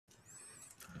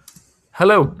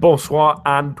Hello, bonsoir,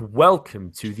 and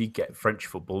welcome to the Get French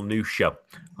Football News Show.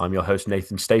 I'm your host,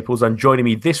 Nathan Staples, and joining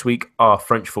me this week are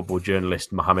French football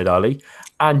journalist Mohamed Ali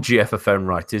and GFFN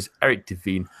writers Eric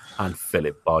Devine and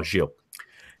Philippe Bargil.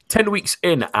 10 weeks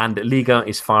in, and Liga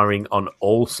is firing on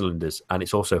all cylinders, and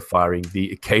it's also firing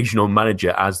the occasional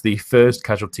manager as the first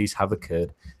casualties have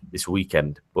occurred this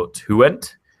weekend. But who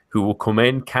went? Who will come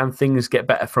in? Can things get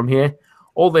better from here?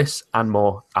 All this and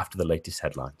more after the latest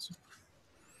headlines.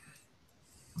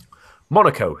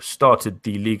 Monaco started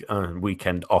the Ligue 1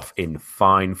 weekend off in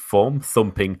fine form,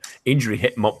 thumping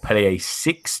injury-hit Montpellier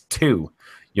 6-2.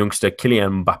 Youngster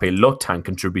Kylian Mbappé Lotin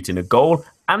contributing a goal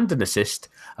and an assist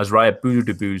as Raya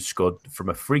Boudebouz scored from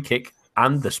a free kick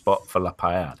and the spot for La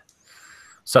Payade.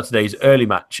 Saturday's early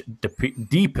match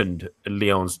deepened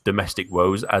Lyon's domestic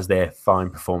woes as their fine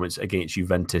performance against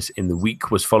Juventus in the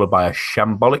week was followed by a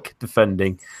shambolic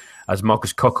defending as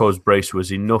Marcus Coco's brace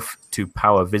was enough to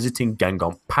power visiting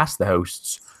Guingamp past the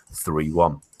hosts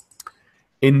 3-1.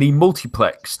 In the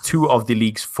multiplex, two of the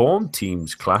league's form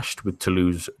teams clashed, with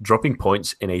Toulouse dropping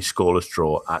points in a scoreless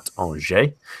draw at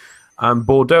Angers. And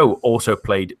Bordeaux also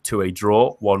played to a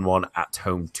draw 1-1 at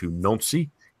home to Nancy,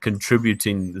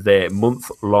 contributing their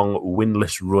month-long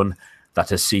winless run that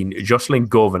has seen Jocelyn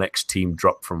Gourvenec's team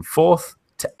drop from 4th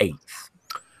to 8th.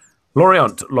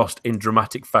 Lorient lost in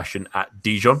dramatic fashion at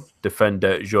Dijon.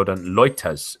 Defender Jordan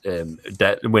Loitas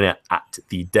winner at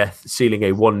the death, sealing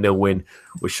a 1-0 win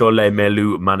with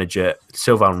Cholet-Melu manager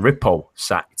Sylvain Ripoll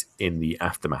sacked in the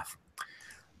aftermath.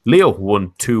 Lille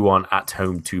won 2-1 at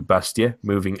home to Bastia,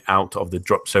 moving out of the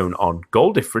drop zone on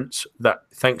goal difference, that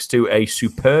thanks to a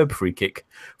superb free kick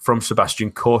from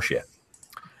Sebastian Corchia.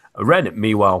 Rennes,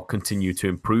 meanwhile, continued to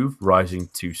improve, rising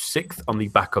to 6th on the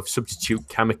back of substitute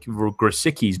Kamik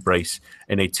Grosicki's brace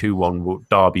in a 2-1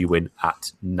 derby win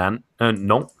at Nantes.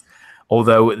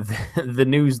 Although the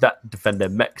news that defender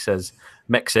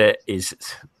Mexe is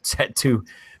set to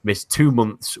miss 2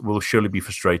 months will surely be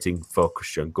frustrating for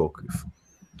Christian Gourcuff.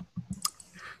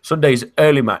 Sunday's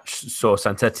early match saw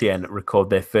Saint-Etienne record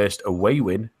their first away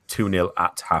win, 2-0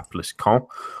 at Hapless Caen,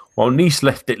 while Nice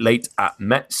left it late at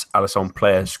Metz, Alisson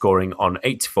Player scoring on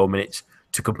 84 minutes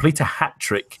to complete a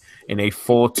hat-trick in a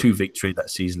 4-2 victory that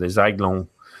sees Les Aiglons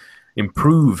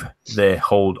improve their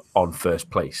hold on first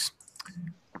place.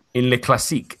 In Le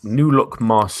Classique, new-look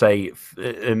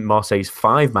Marseille's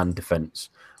five-man defence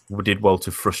did well to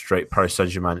frustrate Paris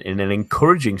Saint-Germain in an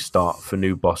encouraging start for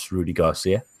new boss Rudy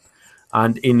Garcia.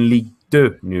 And in Ligue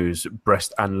 2 news,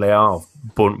 Brest and Le Havre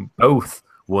both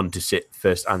won to sit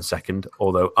first and second,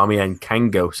 although Amiens can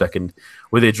go second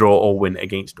with a draw or win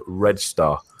against Red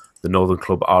Star. The Northern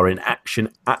club are in action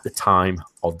at the time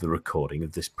of the recording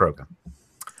of this programme.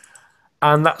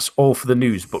 And that's all for the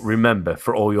news, but remember,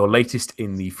 for all your latest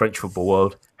in the French football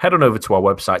world, head on over to our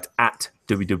website at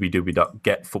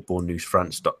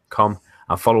www.getfootballnewsfrance.com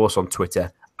and follow us on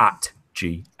Twitter at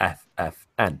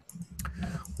GFFN.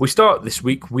 We start this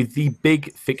week with the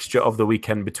big fixture of the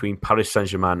weekend between Paris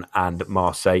Saint-Germain and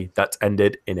Marseille that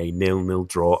ended in a 0-0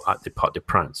 draw at the Parc des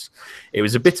Princes. It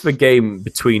was a bit of a game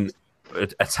between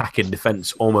attack and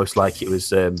defence, almost like it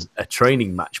was a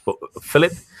training match. But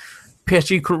Philip,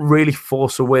 PSG couldn't really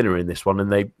force a winner in this one,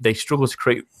 and they struggled to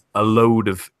create a load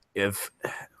of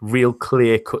real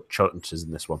clear-cut chances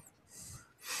in this one.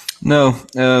 No.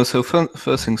 So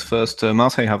first things first,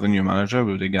 Marseille have a new manager,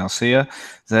 Rudy Garcia.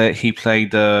 He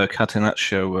played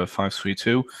Catenaccio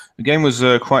 5-3-2. The game was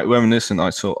quite reminiscent,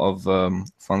 I thought, of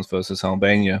France versus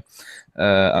Albania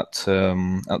at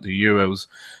the Euros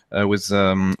with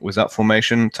that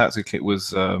formation. Tactically, it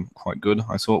was quite good.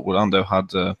 I thought Rolando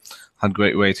had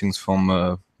great ratings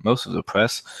from most of the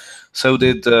press. So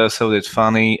did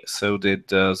Fanny. So did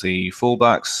the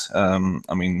fullbacks.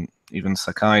 Even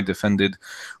Sakai defended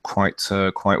quite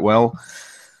well.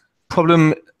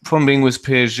 Problem being with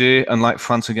PSG, unlike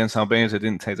France against Albania, they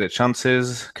didn't take their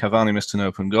chances. Cavani missed an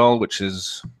open goal, which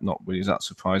is not really that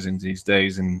surprising these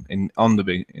days in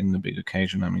the big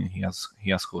occasion. I mean, he has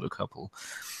scored a couple.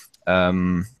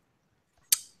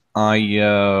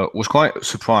 I was quite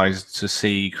surprised to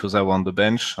see Kurzawa on the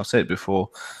bench. I've said it before.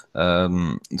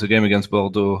 The game against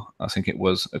Bordeaux, I think it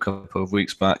was a couple of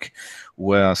weeks back,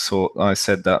 where I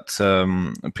said that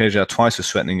PSG are twice as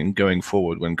threatening and going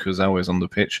forward when Kurzawa is on the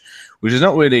pitch, which is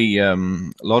not really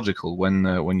logical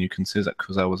when you consider that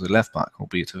Kurzawa was a left back,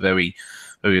 albeit a very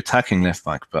very attacking left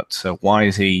back. But why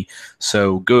is he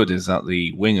so good? Is that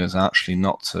the wingers are actually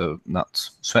not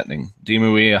threatening. Di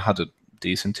Maria had a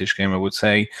decentish game, I would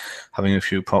say, having a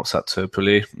few props at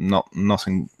Pelé.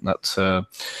 Nothing that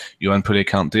Yoann Pelé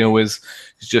can't deal with.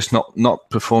 He's just not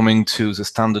performing to the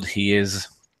standard he is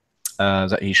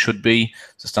that he should be.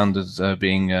 The standards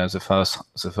being the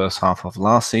first half of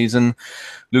last season.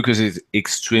 Lucas is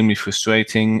extremely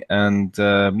frustrating, and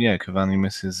Cavani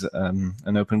misses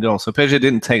an open goal. So PSG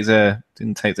didn't take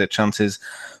their chances.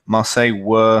 Marseille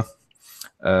were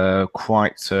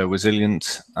quite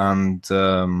resilient, and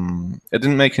it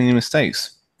didn't make any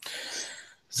mistakes.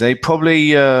 They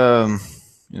probably, I'm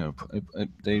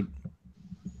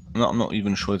not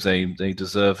even sure if they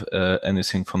deserve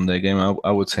anything from their game.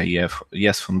 I would say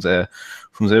yes from their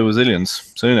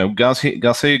resilience. So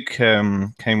Garcia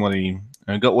came what he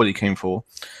got what he came for,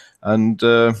 and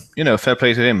fair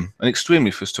play to him. An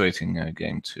extremely frustrating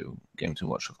game to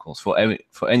watch, of course, for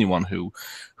anyone who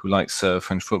likes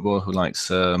French football, who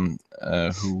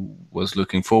was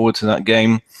looking forward to that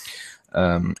game.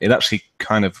 It actually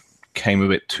kind of came a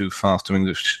bit too fast during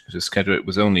the schedule. It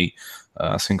was only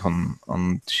I think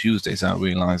on Tuesdays I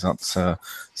realised that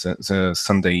the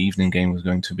Sunday evening game was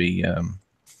going to be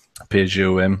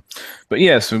PSG. But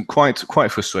yes, so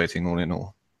quite frustrating all in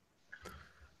all.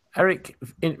 Eric,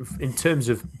 in terms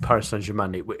of Paris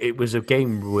Saint-Germain, it was a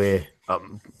game where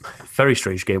very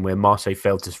strange game where Marseille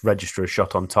failed to register a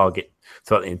shot on target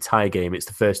throughout the entire game. It's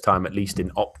the first time, at least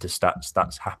in Opta stats,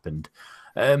 that's happened.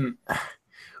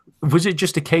 Was it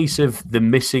just a case of the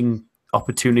missing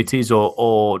opportunities,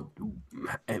 or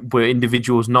were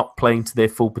individuals not playing to their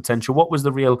full potential? What was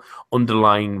the real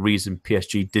underlying reason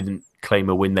PSG didn't claim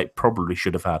a win they probably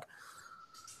should have had?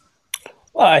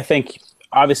 Well, I think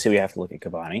obviously we have to look at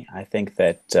Cavani. I think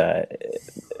that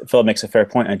Philip makes a fair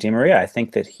point on Di Maria. I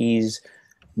think that he's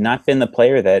not been the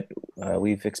player that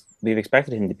we've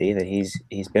expected him to be, that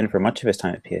he's been for much of his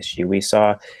time at PSG. We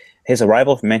saw his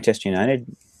arrival from Manchester United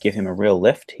give him a real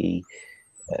lift. He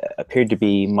appeared to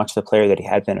be much the player that he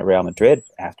had been at Real Madrid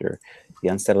after the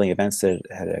unsettling events that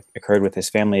had occurred with his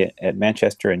family at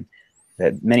Manchester, and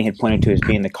that many had pointed to as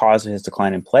being the cause of his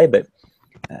decline in play. But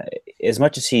as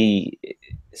much as he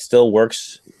still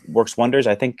works wonders,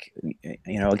 I think,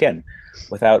 again,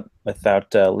 without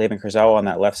Layvin Kurzawa on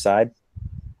that left side,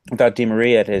 without Di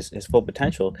Maria at his full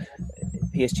potential,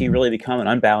 PSG really become an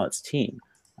unbalanced team.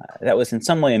 That was in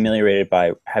some way ameliorated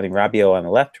by having Rabiot on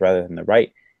the left rather than the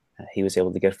right. He was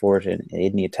able to get forward and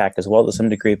aid in the attack as well to some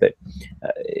degree, but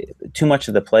too much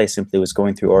of the play simply was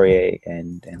going through Aurier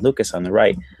and Lucas on the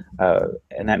right,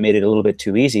 and that made it a little bit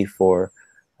too easy for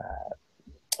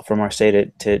Marseille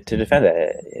to defend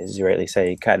that, as you rightly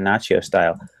say, Catenaccio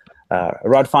style.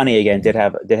 Rod Fanni again did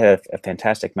have a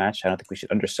fantastic match. I don't think we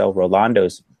should undersell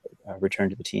Rolando's return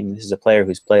to the team. This is a player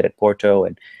who's played at Porto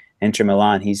and Inter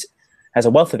Milan. Has a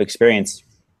wealth of experience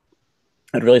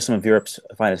at really some of Europe's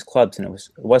finest clubs, and it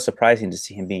was surprising to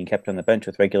see him being kept on the bench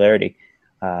with regularity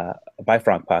by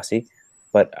Franck Passy.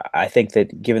 But I think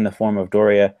that given the form of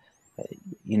Doria,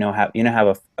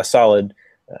 have a solid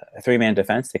three-man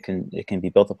defense that can be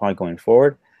built upon going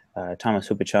forward. Thomas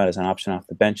Hupachan is an option off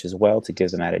the bench as well to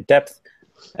give them added depth.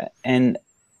 And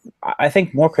I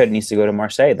think more credit needs to go to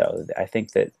Marseille, though. I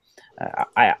think that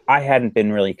I hadn't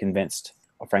been really convinced,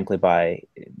 frankly, by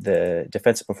the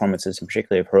defensive performances, in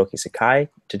particular of Hiroki Sakai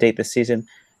to date this season.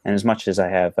 And as much as I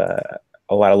have a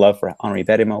lot of love for Henri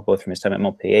Berimo, both from his time at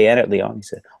Montpellier and at Lyon,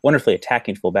 he's a wonderfully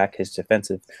attacking fullback. His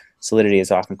defensive solidity is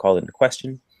often called into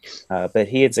question. But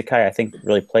he and Sakai, I think,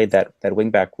 really played that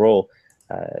wingback role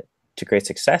to great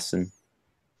success. And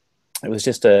it was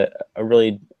just a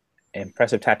really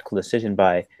impressive tactical decision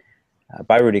by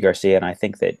Rudy Garcia. And I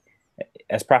think that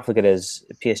as profligate as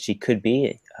PSG could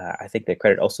be, I think that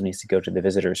credit also needs to go to the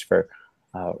visitors for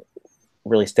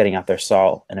really steadying out their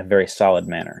stall in a very solid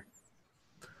manner.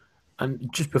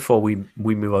 And just before we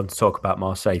move on to talk about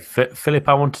Marseille, Philip,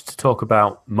 I wanted to talk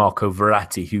about Marco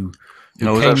Verratti, who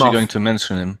I was actually going to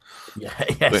mention him.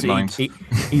 Yes,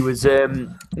 he was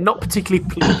not particularly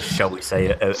pleased, shall we say,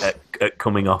 at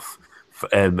coming off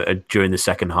during the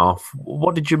second half.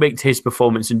 What did you make to his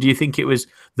performance, and do you think it was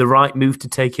the right move to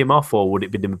take him off, or would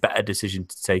it be a better decision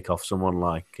to take off someone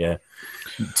like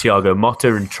Thiago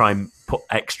Motta and try and put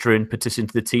extra impetus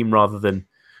into the team rather than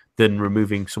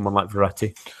removing someone like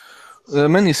Verratti? There are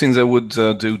many things I would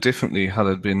do differently had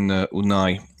it been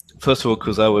Unai. First of all,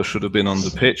 Kurzawa should have been on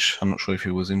the pitch. I'm not sure if he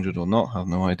was injured or not. I have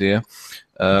no idea.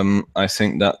 I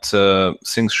think that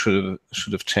things should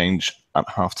have changed at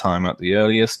halftime at the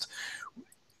earliest.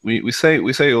 We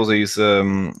say all these.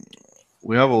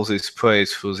 We have all this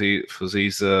praise for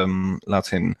these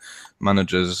Latin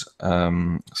managers,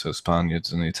 so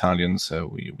Spaniards and Italians. So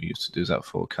we used to do that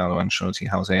for Carlo Ancelotti,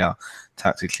 how they are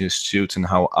tactically astute and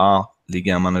how our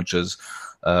Liga managers.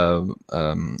 And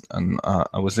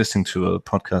I was listening to a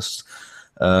podcast.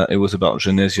 It was about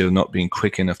Genesio not being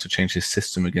quick enough to change his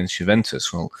system against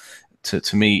Juventus. Well,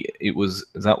 to me,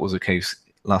 that was a case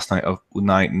last night of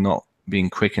Unai not being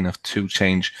quick enough to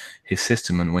change his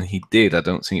system, and when he did, I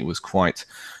don't think it was quite,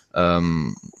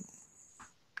 shall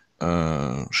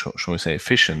we say,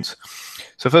 efficient.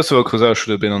 So first of all, Cozzel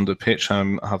should have been on the pitch.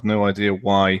 I have no idea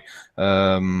why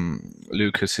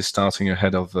Lucas is starting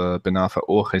ahead of Ben Arfa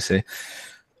or Jesse.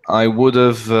 I would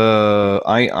have.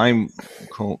 I'm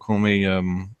call me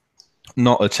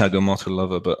not a Thiago Motta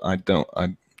lover, but I don't.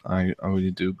 I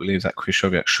really do believe that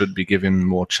Krychowiak should be given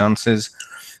more chances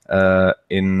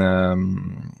in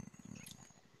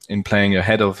playing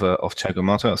ahead of Thiago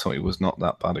Motta. I thought he was not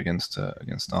that bad against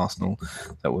Arsenal.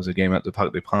 That was a game at the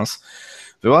Parc des Princes.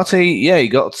 Verratti, yeah, he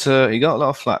got a lot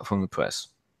of flack from the press.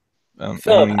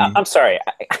 Philip, I'm sorry,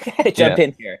 I gotta jump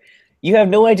in here. You have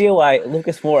no idea why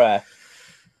Lucas Moura,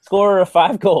 scorer of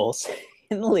 5 goals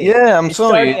in the league, I'm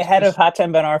sorry, starting ahead of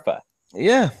Hatem Ben Arfa.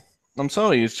 Yeah, I'm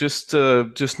sorry. It's just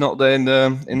not there in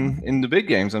the big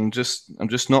games. I'm just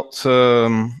not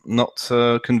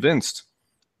convinced.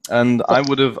 And I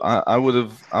would have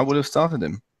started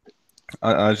him.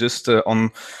 I just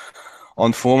on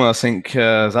form. I think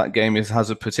that game has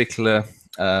a particular.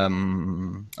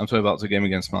 I'm talking about the game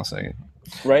against Marseille.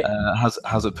 Right.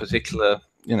 Has a particular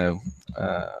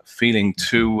feeling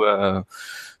to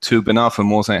Ben Arfa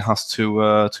more than it has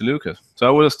to Lucas. So I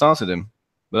would have started him.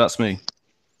 But that's me.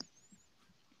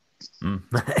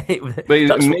 But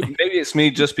maybe it's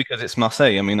me just because it's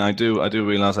Marseille. I mean, I do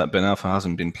realize that Ben Arfa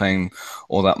hasn't been playing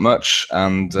all that much,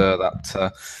 and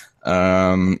that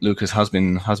Lucas has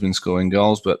been scoring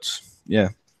goals. But yeah,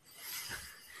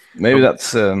 maybe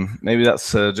that's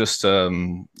just a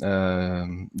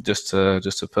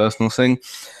personal thing.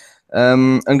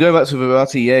 And going back to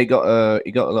Verratti, yeah, he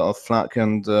got a lot of flack,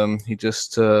 and he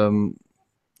just.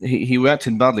 He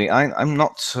reacted badly. I'm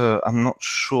not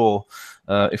sure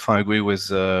if I agree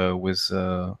with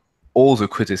all the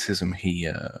criticism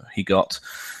he got.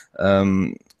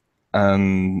 And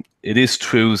it is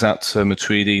true that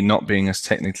Matuidi not being as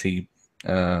technically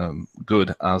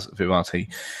good as Verratti,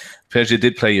 PSG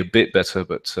did play a bit better,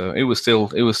 but it was still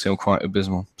quite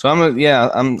abysmal. So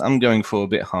I'm going for a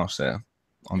bit harsh there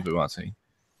on Verratti.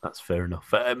 That's fair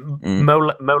enough.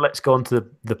 Mo, let's go on to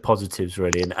the positives,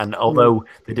 really. And although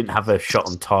they didn't have a shot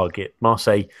on target,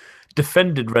 Marseille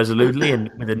defended resolutely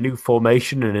and with a new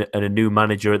formation and a new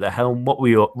manager at the helm. What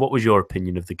was your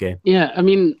opinion of the game? Yeah, I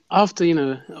mean, after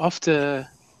a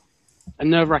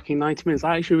nerve-wracking 90 minutes,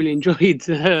 I actually really enjoyed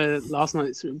last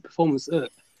night's performance.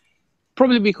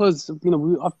 Probably because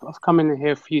I've come in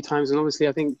here a few times, and obviously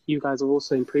I think you guys have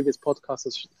also in previous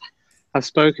podcasts have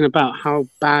spoken about how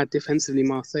bad defensively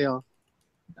Marseille are.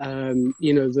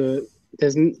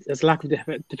 There's lack of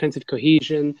defensive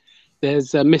cohesion.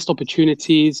 There's missed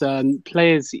opportunities.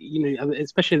 Players,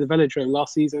 especially the velodrome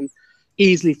last season,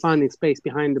 easily finding space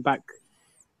behind the back,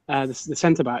 the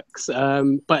centre backs.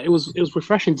 But it was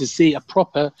refreshing to see a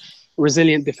proper,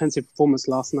 resilient defensive performance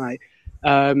last night.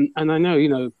 And I know,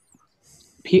 the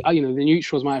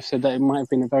neutrals might have said that it might have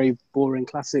been a very boring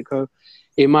Classico.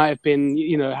 It might have been,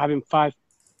 having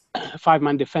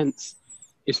five-man defence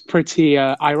is pretty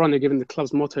ironic, given the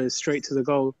club's motto is straight to the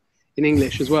goal in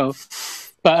English as well.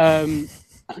 But,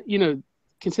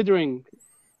 considering,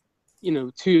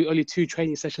 only 2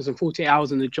 training sessions and 48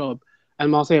 hours in the job,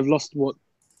 and Marseille have lost,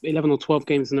 11 or 12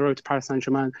 games in a row to Paris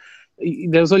Saint-Germain,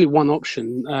 there was only one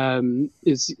option.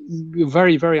 Is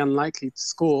very, very unlikely to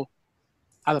score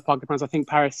at the Parc des Princes. I think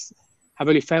Paris have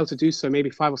only failed to do so maybe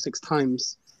 5 or 6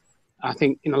 times, I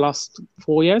think, in the last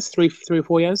 4 years, 3 or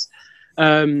 4 years.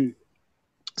 So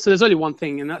there's only one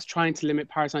thing, and that's trying to limit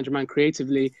Paris Saint-Germain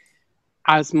creatively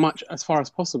as far as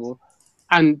possible.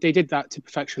 And they did that to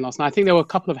perfection last night. I think there were a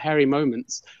couple of hairy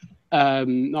moments. I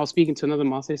was speaking to another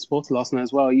Marseille supporter last night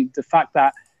as well. The fact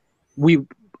that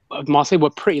Marseille were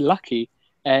pretty lucky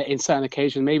in certain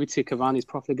occasions, maybe to Cavani's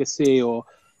profligacy, or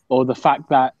the fact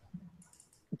that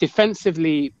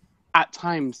defensively at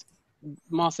times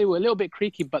Marseille were a little bit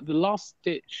creaky, but the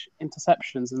last-ditch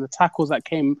interceptions and the tackles that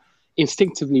came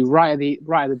instinctively right at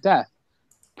the death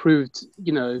proved,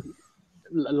 so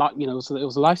it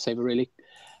was a lifesaver really.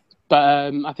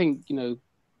 But I think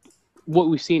what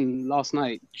we've seen last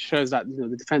night shows that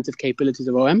the defensive capabilities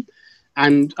of OM,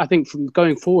 and I think from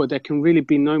going forward there can really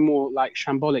be no more like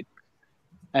shambolic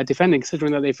defending,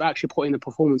 considering that they've actually put in a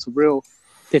performance of real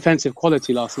defensive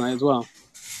quality last night as well.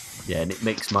 Yeah, and it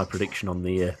makes my prediction on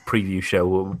the preview show.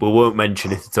 We won't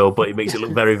mention it at all, but it makes it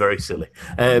look very, very silly.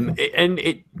 And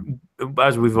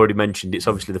as we've already mentioned, it's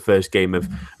obviously the first game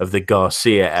of the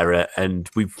Garcia era, and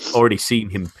we've already seen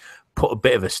him put a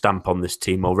bit of a stamp on this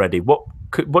team already. What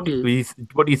do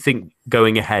you think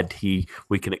going ahead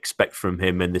we can expect from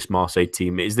him and this Marseille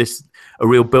team? Is this a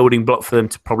real building block for them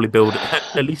to probably build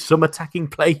at least some attacking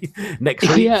play next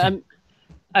week? Yeah,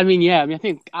 I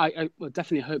think I would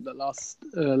definitely hope that last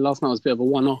night was a bit of a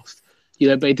one-off,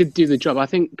 but he did do the job. I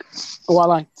think what I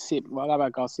like to see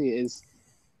about Garcia is,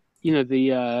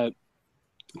 the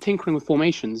tinkering with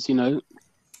formations, and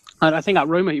I think at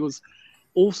Roma he was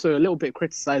also a little bit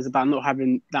criticised about not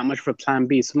having that much of a plan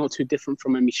B, so not too different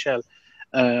from a Michel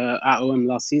at OM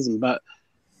last season. But,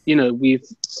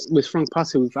 with Franck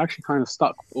Passy, we've actually kind of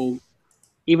stuck, or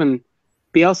even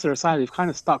Bielsa aside, we've kind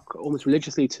of stuck almost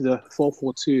religiously to the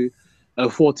 4-4-2,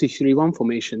 4-2-3-1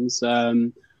 formations.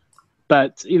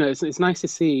 But, it's nice to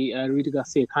see Rudy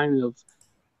Garcia kind of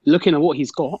looking at what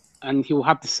he's got, and he will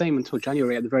have the same until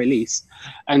January at the very least,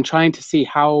 and trying to see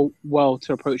how well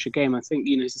to approach a game. I think,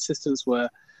 his assistants were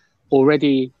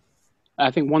already, I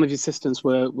think one of his assistants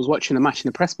was watching a match in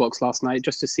the press box last night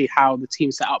just to see how the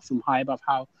team set up from high above,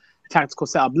 how the tactical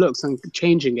setup looks, and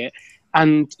changing it.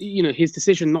 And, his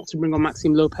decision not to bring on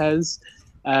Maxime Lopez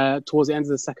towards the end of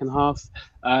the second half,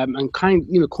 and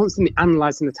constantly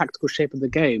analysing the tactical shape of the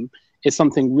game is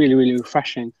something really, really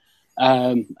refreshing.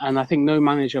 And I think no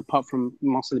manager apart from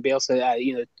Marcelo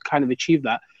Bielsa, kind of achieved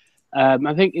that.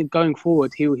 I think going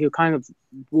forward, he'll kind of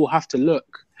will have to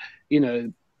look,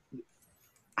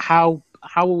 how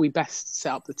will we best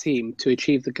set up the team to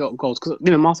achieve the goals? Because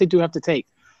Marseille do have to take,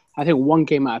 I think, one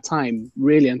game at a time,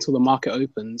 really, until the market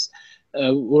opens. We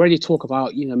already talk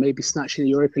about maybe snatching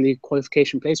the Europa League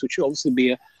qualification place, which would obviously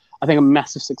be I think a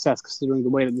massive success considering the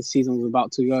way that the season was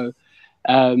about to go.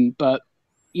 But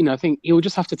I think he'll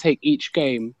just have to take each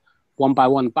game one by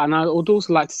one. But I would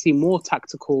also like to see more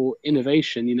tactical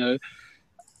innovation.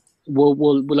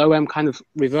 Will OM kind of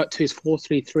revert to his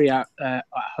 4-3-3 at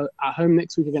home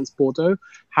next week against Bordeaux?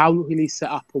 How will he set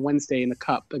up on Wednesday in the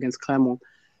Cup against Clermont?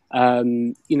 I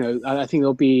think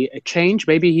there'll be a change.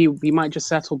 Maybe he might just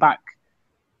settle back,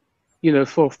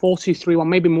 for a 4-2-3-1,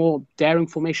 maybe more daring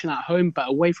formation at home, but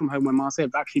away from home, when Marseille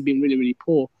have actually been really, really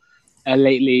poor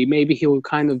lately. Maybe he'll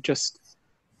kind of just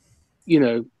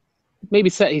maybe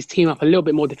set his team up a little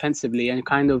bit more defensively and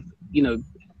kind of,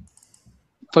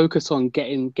 focus on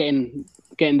getting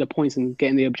the points and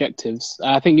getting the objectives.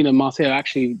 I think, Marseille are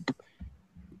actually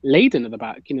laden at the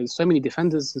back. So many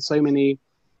defenders and so many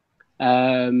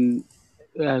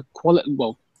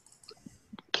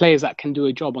players that can do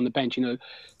a job on the bench.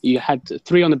 You had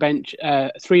three on the bench,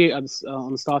 three on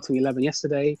the starting 11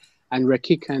 yesterday, and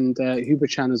Rekik and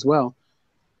Huberchan as well.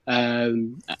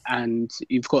 And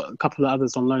you've got a couple of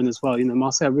others on loan as well.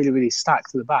 Marseille are really, really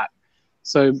stacked to the back.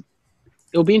 So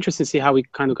it'll be interesting to see how we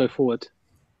kind of go forward.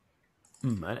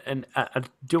 And I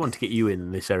do want to get you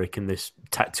in this, Eric, in this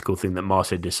tactical thing that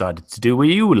Marseille decided to do. Were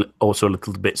you also a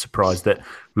little bit surprised that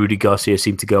Rudy Garcia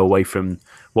seemed to go away from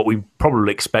what we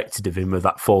probably expected of him, of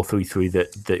that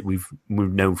 4-3-3 that we've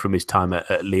known from his time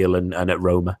at Lille and at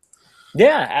Roma?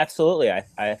 Yeah, absolutely.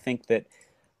 I think that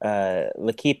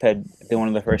L'Équipe had been one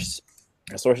of the first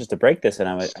sources to break this, and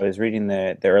I was reading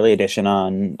the early edition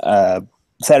on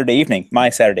Saturday evening, my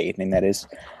Saturday evening, that is,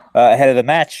 ahead of the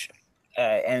match,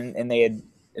 and they had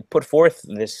put forth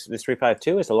this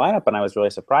 3-5-2 as a lineup, and I was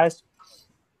really surprised.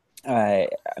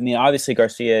 Obviously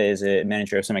Garcia is a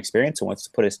manager of some experience and wants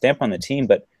to put his stamp on the team,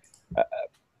 but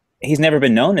he's never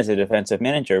been known as a defensive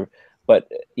manager.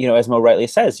 But as Mo rightly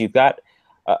says, you've got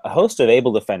a host of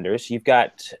able defenders. You've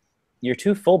got your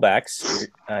two fullbacks,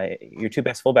 your two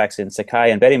best fullbacks in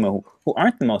Sakai and Berimo, who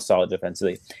aren't the most solid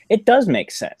defensively. It does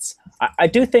make sense. I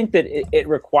do think that it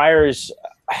requires.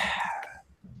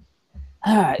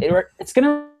 It's going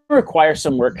to require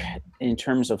some work in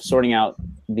terms of sorting out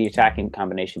the attacking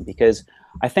combination, because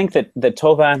I think that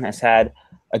Thauvin has had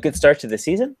a good start to the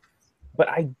season, but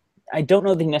I don't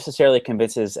know that he necessarily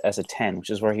convinces as a 10, which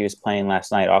is where he was playing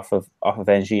last night off of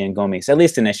Angie and Gomis, at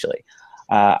least initially.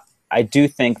 I do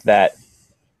think that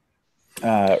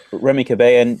Remy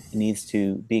Cabella needs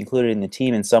to be included in the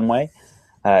team in some way.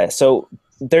 So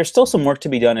there's still some work to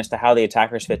be done as to how the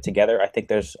attackers fit together. I think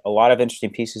there's a lot of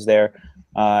interesting pieces there.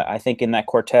 I think in that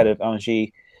quartet of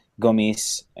Angie,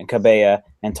 Gomis, and Cabella,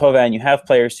 and Thauvin, you have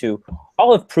players who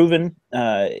all have proven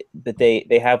that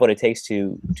they have what it takes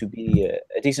to be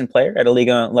a decent player at a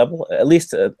Liga level, at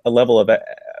least a level of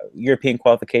European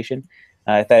qualification,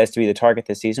 if that is to be the target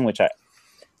this season, which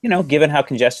given how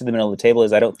congested the middle of the table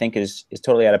is, I don't think is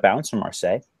totally out of bounds for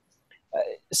Marseille.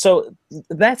 So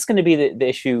that's going to be the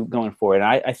issue going forward. And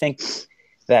I think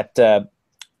that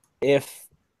if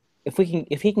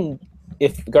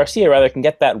Garcia rather can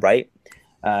get that right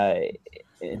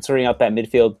in sorting out that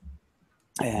midfield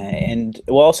and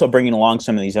we'll also bringing along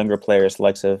some of these younger players, the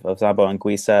likes of Zambo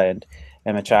Anguissa and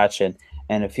Machach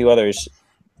and a few others.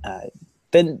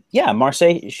 Then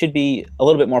Marseille should be a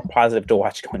little bit more positive to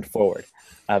watch going forward.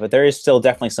 But there is still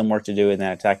definitely some work to do in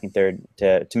that attacking third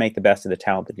to make the best of the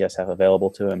talent that he does have available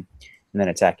to him, and then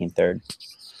attacking third.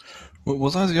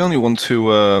 Was I the only one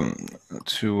to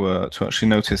actually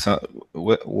notice that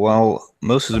while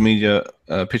most of the media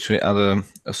pictured it as a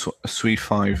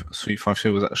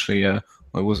 3-5-2 was actually it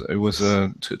was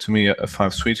to me a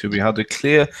 5-3-2. We had a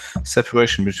clear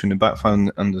separation between the back five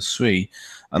and the three,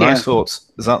 and I thought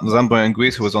Zambo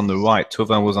Anguissa was on the right,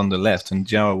 Thauvin was on the left, and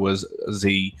Diarra was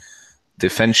the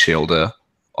defense shielder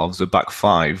of the back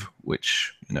five,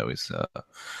 which is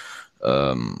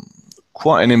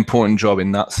quite an important job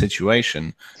in that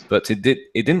situation. But it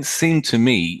didn't seem to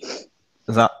me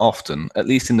that often, at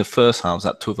least in the first half,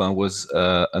 that Thauvin was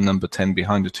a number 10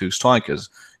 behind the two strikers.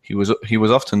 He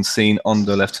was often seen on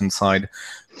the left hand side,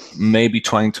 maybe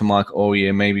trying to mark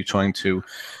Aurier, maybe trying to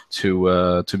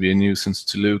be a nuisance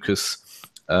to Lucas.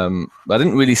 But I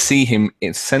didn't really see him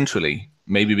centrally.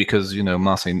 Maybe because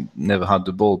Marseille never had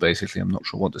the ball. Basically, I'm not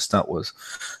sure what the stat was.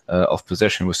 Of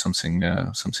possession was something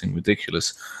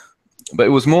ridiculous. But it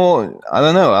was more. I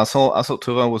don't know. I thought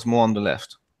Thauvin was more on the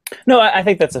left. No, I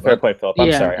think that's a fair point, Philip.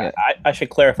 I'm sorry. Yeah. I should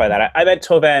clarify that. I meant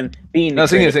Thauvin being. No, the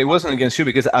thing is, it wasn't against you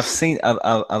because I've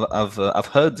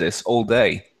heard this all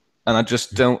day, and I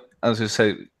just don't. As you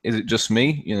say, is it just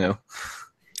me?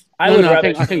 I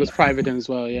think it was private as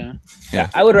well. Yeah.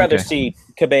 I would rather see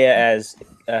Cabella as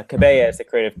the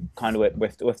creative conduit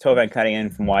with Thauvin cutting in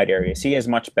from wide areas. He is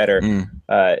much better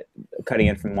cutting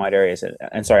in from wide areas.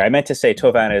 And sorry, I meant to say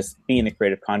Thauvin as being the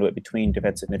creative conduit between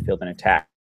defensive midfield and attack.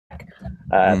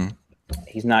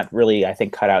 He's not really, I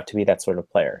think, cut out to be that sort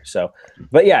of player. So,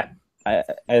 but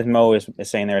as Mo is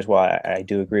saying there as well, I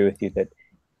do agree with you that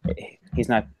he's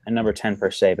not a number 10 per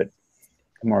se, but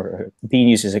more being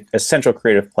used as a central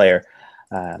creative player.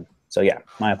 So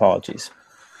my apologies.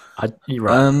 You're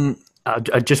right.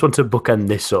 I just want to bookend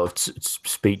this sort of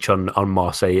speech on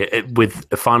Marseille with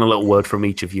a final little word from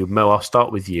each of you. Mo, I'll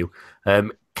start with you. We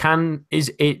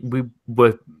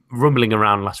were rumbling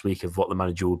around last week of what the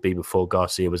manager would be before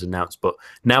Garcia was announced, but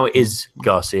now it is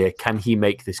Garcia. Can he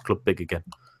make this club big again?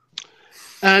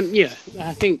 I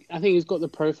think he's got the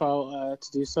profile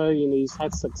to do so. He's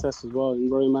had success as well in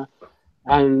Roma,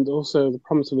 and also the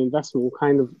promise of investment will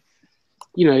kind of.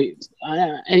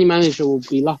 Any manager will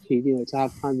be lucky, to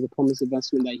have kind of the promised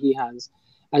investment that he has,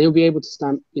 and he'll be able to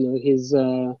stamp, his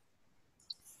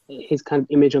kind of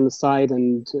image on the side,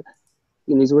 and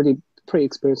he's already pretty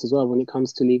experienced as well when it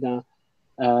comes to Liga.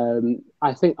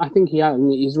 I think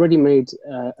he's already made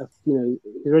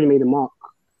he's already made a mark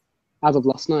as of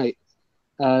last night,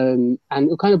 and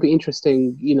it'll kind of be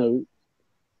interesting.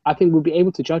 I think we'll be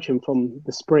able to judge him from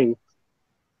the spring.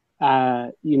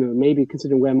 Maybe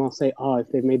considering where Marseille are, if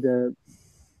they've made a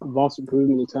vast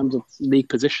improvement in terms of league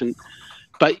position.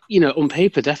 But on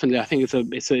paper, definitely, I think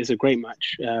it's a great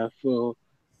match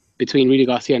between Rudy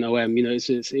Garcia and OM.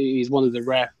 He's one of the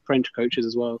rare French coaches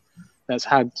as well that's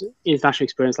had international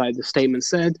experience, like the statement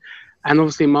said. And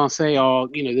obviously, Marseille are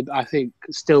I think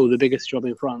still the biggest job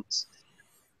in France,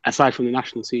 aside from the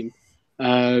national team.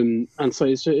 And so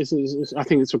I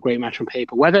think it's a great match on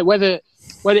paper. Whether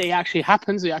it actually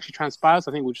happens, it actually transpires,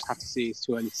 I think we'll just have to see. It's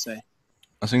too early to say.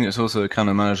 I think it's also the kind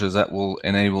of managers that will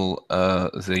enable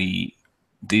the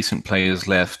decent players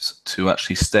left to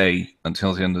actually stay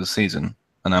until the end of the season.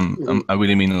 And I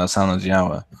really mean Lassana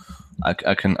Diarra. I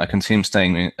can see him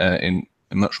staying in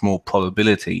much more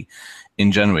probability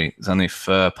in January than if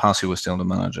Parsi was still the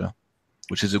manager,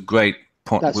 which is a great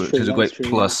point. Which is a great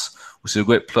plus. Which is a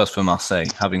great plus for Marseille,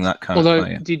 having that kind of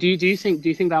player. Do you think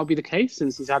that will be the case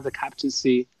since he's had the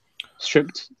captaincy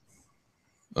stripped?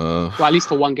 Well, at least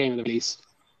for one game at least.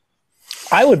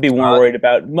 I would be more worried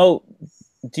about Mo.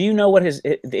 Do you know what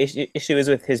the issue is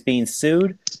with his being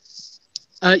sued?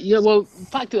 Well, in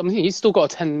fact, he's still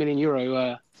got a €10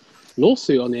 million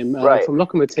lawsuit on him from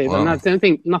Lokomotiv, and I don't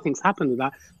think nothing's happened with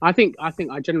that. I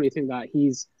generally think that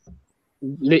he's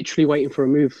literally waiting for a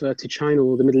move to China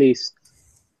or the Middle East.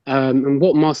 And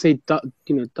what Marseille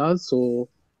does, or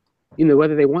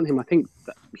whether they want him, I think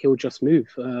that he'll just move.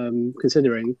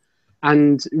 Considering,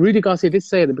 and Rudy Garcia did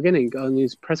say at the beginning on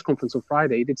his press conference on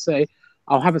Friday, he did say,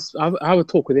 "I'll have a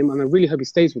talk with him, and I really hope he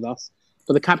stays with us."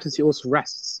 But the captaincy also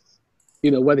rests,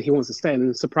 whether he wants to stay.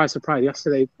 And surprise,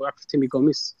 yesterday after Timmy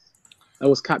Gomis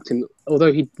was captain,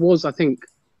 although he was, I think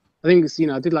I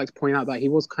did like to point out that he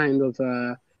was kind of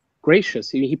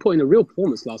gracious. He put in a real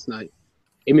performance last night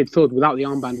in midfield without the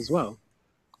armband as well.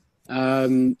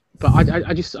 but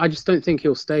I just don't think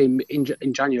he'll stay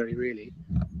in January really.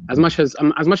 As much as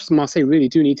Marseille really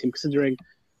do need him, considering,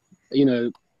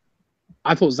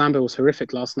 I thought Zambo was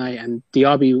horrific last night, and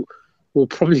Diaby will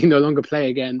probably no longer play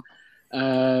again.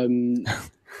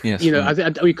 Yes,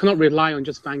 we cannot rely on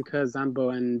just Vanker,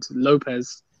 Zambo, and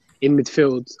Lopez in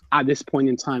midfield at this point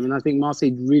in time. And I think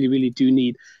Marseille really, really do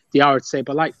need Diarra to say.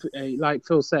 But like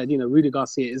Phil said, Rudy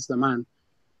Garcia is the man,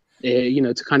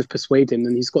 to kind of persuade him,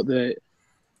 and he's got the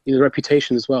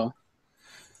reputation as well.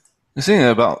 The thing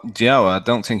about Diarra, I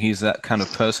don't think he's that kind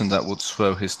of person that would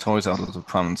throw his toys out of the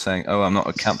pram and saying, "Oh, I'm not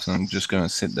a captain. I'm just going to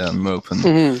sit there and mope."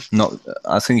 And not.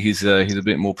 I think he's a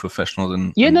bit more professional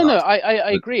than. Yeah,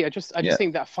 I agree. I just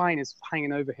think that fine is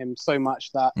hanging over him so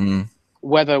much that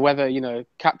whether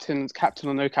captain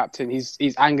or no captain,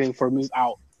 he's angling for a move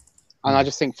out, and I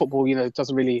just think football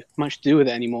doesn't really much to do with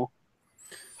it anymore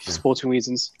for sporting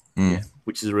reasons. Yeah,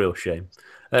 which is a real shame.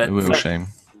 Shame.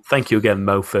 Thank you again,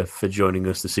 Mo, for joining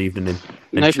us this evening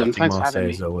and chatting Marseille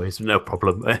as always. No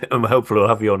problem. Hopefully we'll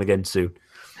have you on again soon.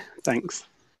 Thanks.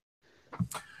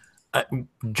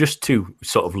 Just to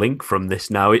sort of link from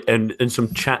this now and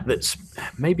some chat that's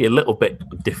maybe a little bit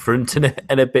different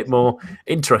and a bit more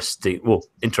interesting. Well,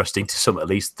 interesting to some at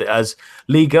least, as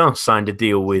Ligue 1 signed a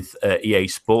deal with EA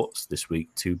Sports this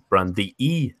week to brand the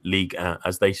E-Ligue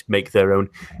as they make their own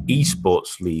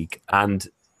esports league. And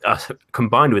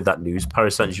combined with that news,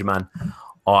 Paris Saint-Germain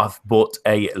have bought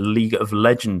a League of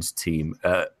Legends team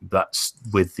that's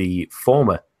with the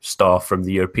former star from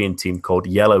the European team called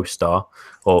Yellow Star,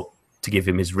 or to give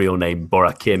him his real name,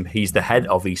 Borakim. He's the head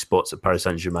of esports at Paris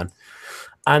Saint-Germain.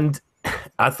 And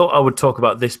I thought I would talk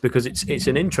about this because it's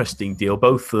an interesting deal,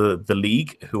 both for the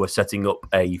league, who are setting up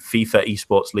a FIFA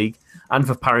esports league, and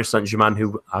for Paris Saint-Germain,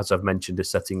 who, as I've mentioned, is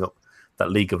setting up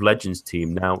that League of Legends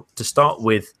team. Now, to start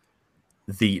with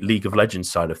the League of Legends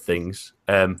side of things,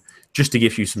 just to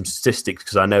give you some statistics,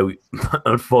 because I know,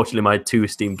 unfortunately, my two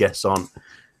esteemed guests aren't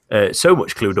so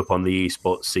much clued up on the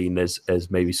esports scene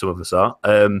as maybe some of us are.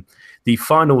 The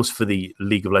finals for the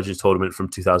League of Legends tournament from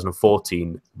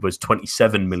 2014 was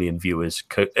 27 million viewers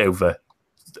over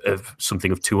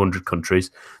something of 200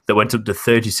 countries. That went up to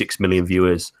 36 million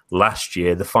viewers last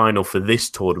year. The final for this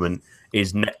tournament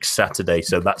is next Saturday,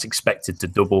 so that's expected to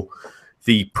double.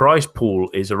 The prize pool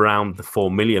is around the 4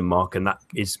 million mark, and that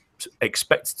is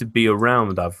expected to be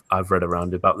around, I've read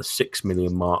around about the 6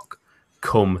 million mark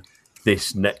come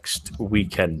this next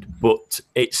weekend. But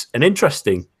it's an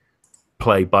interesting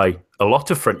play by a lot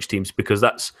of French teams, because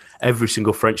that's every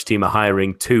single French team are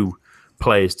hiring 2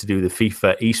 players to do the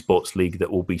FIFA esports league that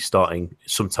will be starting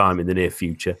sometime in the near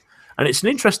future. And it's an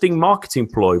interesting marketing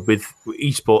ploy with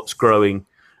esports growing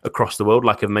across the world.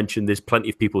 Like I've mentioned, there's plenty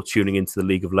of people tuning into the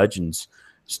League of Legends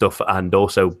stuff, and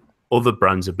also other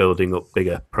brands are building up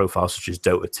bigger profiles such as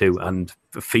Dota 2, and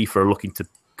FIFA are looking to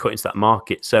cut into that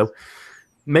market. So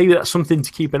maybe that's something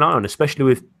to keep an eye on, especially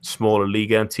with smaller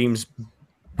Ligue 1 teams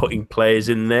putting players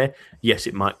in there. Yes,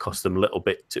 it might cost them a little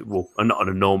bit, not an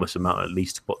enormous amount at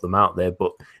least, to put them out there,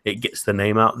 but it gets the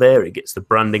name out there, it gets the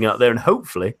branding out there, and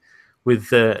hopefully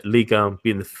with Ligue 1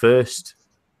 being the first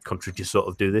country to sort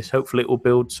of do this, hopefully it will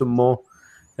build some more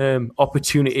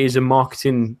opportunities and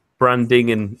marketing,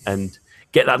 branding, and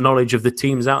get that knowledge of the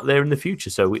teams out there in the future.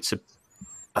 So it's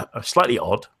a slightly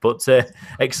odd but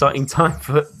exciting time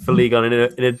for Ligue 1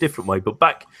 in a different way. But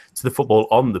back to the football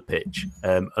on the pitch,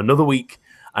 another week,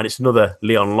 and it's another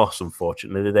Lyon loss,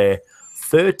 unfortunately. They're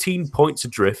 13 points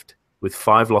adrift with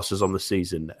 5 losses on the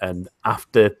season, and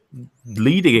after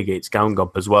leading against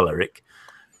Guingamp as well, Eric,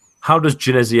 how does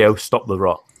Genesio stop the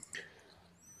rot?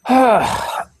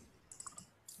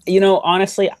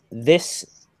 Honestly, this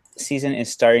season is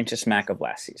starting to smack of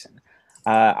last season.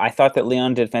 I thought that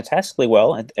Lyon did fantastically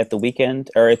well at the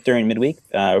weekend, or during midweek,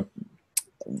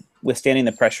 withstanding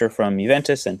the pressure from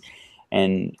Juventus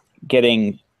and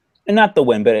getting, not the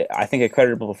win, but I think a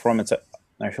creditable performance on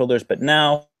their shoulders. But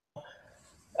now,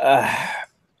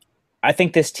 I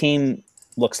think this team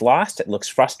looks lost. It looks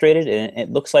frustrated, and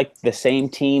it looks like the same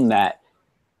team that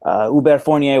Hubert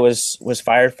Fournier was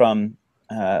fired from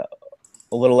a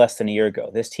little less than a year ago.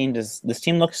 This team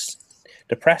looks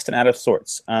depressed and out of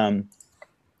sorts.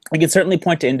 We can certainly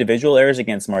point to individual errors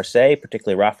against Marseille,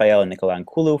 particularly Raphael and Nicolas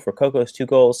Nkulu for Coco's 2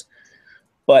 goals.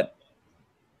 But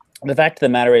the fact of the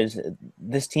matter is,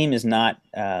 this team is not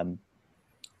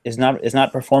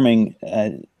performing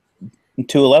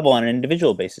to a level on an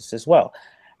individual basis as well,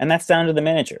 and that's down to the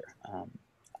manager.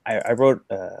 I wrote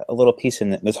a little piece in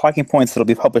the Talking Points that'll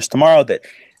be published tomorrow, that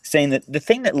saying that the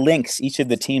thing that links each of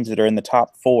the teams that are in the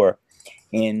top 4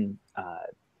 in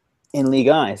Ligue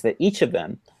 1 is that each of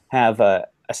them have a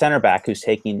center back who's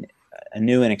taking a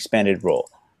new and expanded role.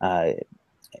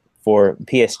 For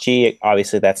PSG,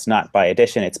 obviously that's not by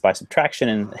addition, it's by subtraction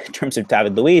in terms of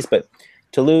David Luiz, but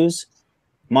Toulouse,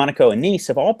 Monaco, and Nice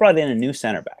have all brought in a new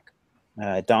center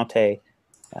back. Dante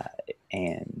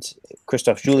and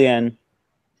Christophe Julien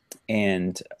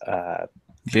and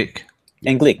Vic.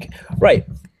 and Glick. Right.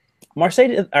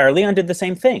 Marseille or Lyon did the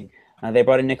same thing. They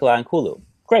brought in Nicolas Nkulu.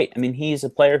 Great. I mean, he's a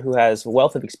player who has a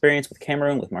wealth of experience with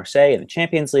Cameroon, with Marseille, and the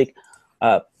Champions League.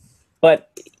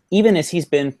 But even as he's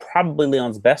been probably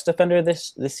Lyon's best defender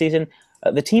this season,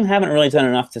 the team haven't really done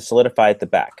enough to solidify at the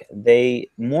back. They,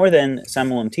 more than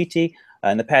Samuel Umtiti,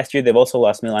 in the past year, they've also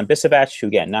lost Milan Bisevac, who,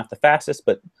 again, not the fastest,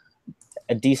 but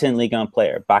a decent Ligue 1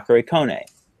 player. Bakary Kone,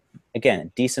 again, a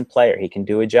decent player. He can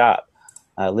do a job.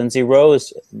 Lindsay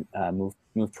Rose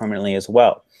moved permanently as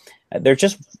well. There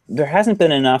hasn't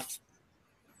been enough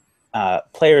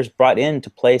players brought in to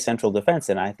play central defense,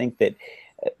 and I think that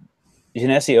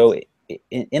Genesio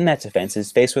in that defense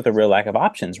is faced with a real lack of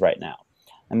options right now.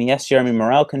 I mean, yes, Jeremy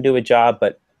Morel can do a job,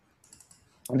 but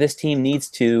this team needs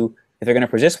to, if they're going to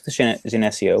persist with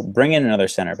Genesio, bring in another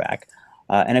center back,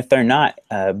 and if they're not,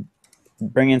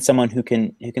 bring in someone who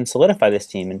can solidify this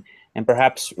team and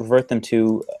perhaps revert them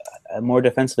to a more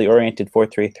defensively oriented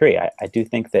 4-3-3. I do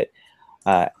think that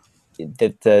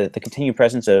the continued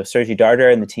presence of Sergi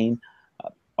Darder in the team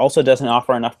also doesn't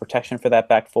offer enough protection for that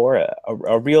back four.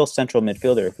 A real central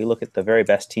midfielder, if we look at the very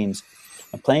best teams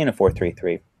playing a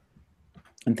 4-3-3,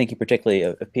 I'm thinking particularly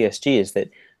of PSG, is that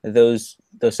those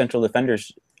central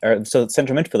defenders, or so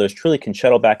central midfielders, truly can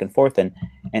shuttle back and forth and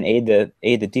aid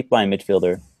the deep line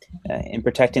midfielder in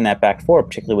protecting that back four,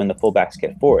 particularly when the fullbacks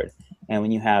get forward. And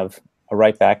when you have a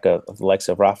right back of the likes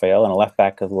of Raphael and a left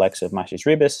back of the likes of Machis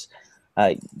Ribas,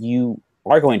 you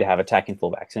are going to have attacking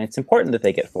fullbacks, and it's important that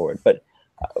they get forward. But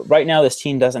right now, this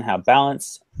team doesn't have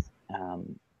balance,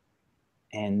 and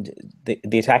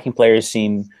the attacking players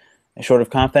seem short of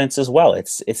confidence as well.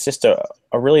 It's just a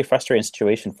really frustrating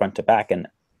situation front to back, and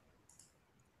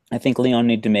I think Lyon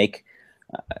need to make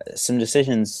some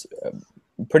decisions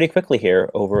pretty quickly here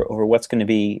over what's going to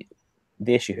be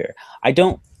the issue here. I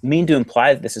don't mean to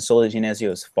imply that this is solely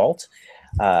Genesio's fault.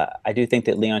 I do think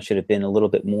that Lyon should have been a little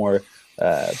bit more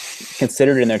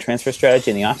considered in their transfer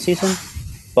strategy in the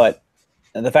offseason, but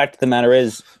the fact of the matter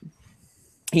is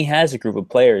he has a group of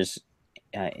players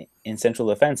in central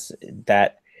defense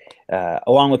that,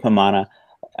 along with Mamana,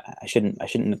 I shouldn't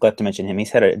neglect to mention him.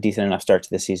 He's had a decent enough start to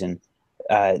this season,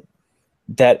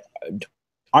 that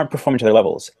aren't performing to their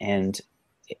levels, and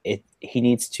he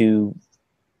needs to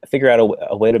figure out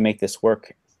a way to make this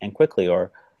work, and quickly,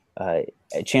 or a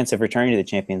chance of returning to the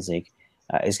Champions League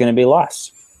is going to be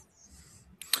lost.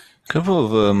 A couple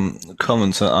of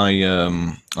comments that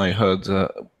I heard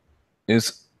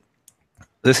is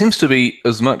there seems to be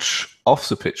as much off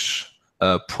the pitch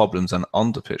problems and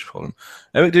on the pitch problem.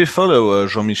 Eric, do you follow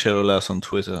Jean-Michel Aulas on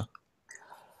Twitter?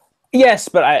 Yes,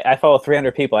 but I follow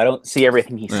 300 people. I don't see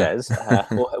everything he says.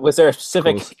 Was there a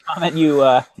specific comment you?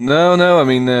 No. I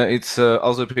mean, it's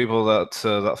other people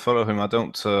that follow him. I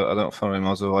don't follow him.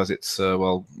 Otherwise, it's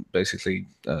basically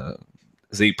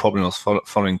the problem of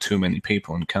following too many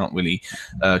people and can't really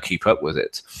keep up with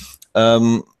it.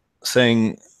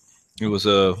 Saying it was,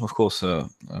 of course,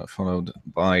 followed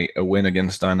by a win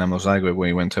against Dynamo Zagreb, where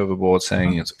he went overboard,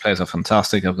 saying the players are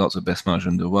fantastic, I've got the best manager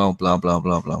in the world, blah, blah,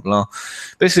 blah, blah, blah.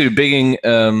 Basically bigging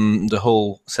the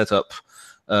whole setup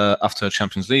after a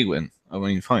Champions League win. I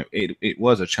mean, fine, it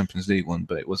was a Champions League one,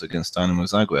 but it was against Dynamo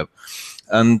Zagreb.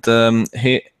 And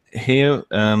here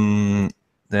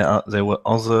there were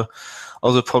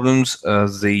other problems,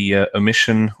 the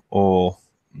omission or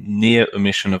near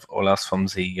omission of Aulas from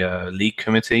the league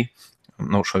committee. I'm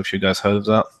not sure if you guys heard of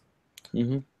that.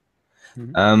 Mm-hmm.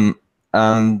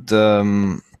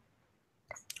 Mm-hmm.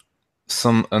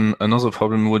 Another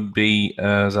problem would be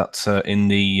that in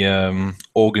the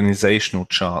organizational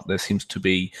chart there seems to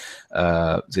be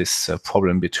this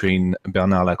problem between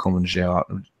Bernard Lacombe and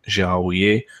Gérard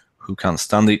Houllier, who can't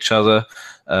stand each other.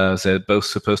 They're both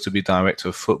supposed to be director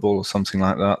of football or something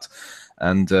like that.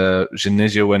 And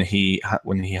Genesio, when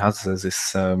he has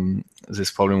this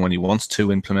problem, when he wants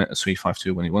to implement a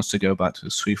 3-5-2, when he wants to go back to a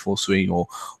 3-4-3 or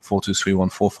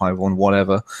 4-2-3-1, 4-5-1,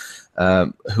 whatever,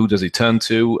 who does he turn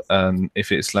to?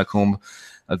 If it's Lacombe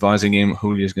advising him,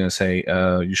 Houllier is going to say,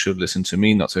 "You should listen to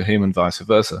me, not to him," and vice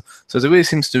versa. So there really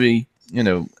seems to be,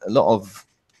 a lot of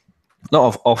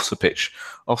off the pitch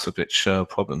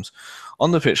problems.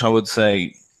 On the pitch, I would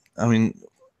say, I mean,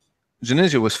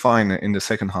 Genesio was fine in the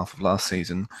second half of last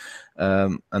season.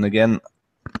 And again,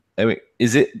 Eric,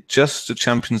 is it just the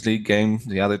Champions League game,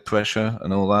 the added pressure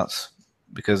and all that?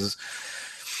 Because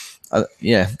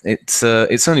Yeah, it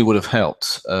certainly would have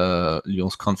helped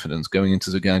Lyon's confidence going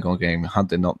into the Guingamp game had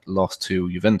they not lost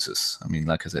to Juventus. I mean,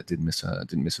 like I said, didn't miss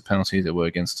a penalty. They were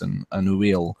against an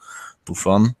real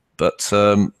Buffon, but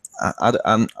I'm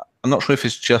not sure if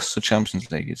it's just the Champions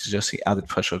League. It's just the added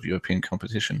pressure of European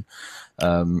competition.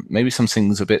 Maybe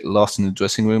something's a bit lost in the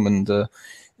dressing room, and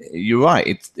you're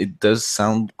right. It does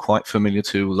sound quite familiar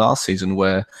to last season,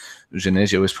 where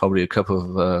Genesio is probably a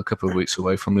couple of weeks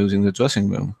away from losing the dressing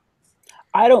room.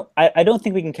 I don't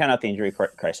think we can count out the injury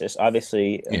crisis,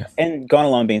 obviously, and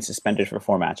Gonalon being suspended for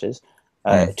 4 matches.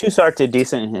 Toussaint did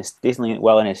decently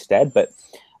well in his stead, but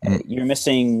you're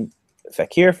missing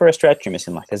Fekir for a stretch, you're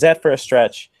missing Lacazette for a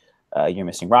stretch, you're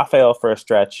missing Raphael for a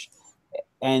stretch,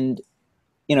 and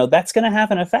that's going to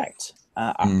have an effect.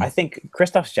 I think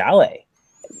Christophe Jallet,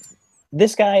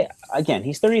 this guy, again,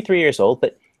 he's 33 years old,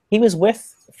 but he was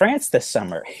with France this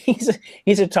summer.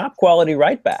 He's a top quality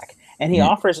right back. And he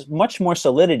offers much more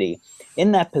solidity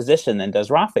in that position than does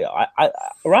Raphael.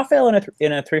 Raphael in a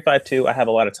 3-5-2, I have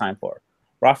a lot of time for.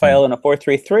 Raphael in a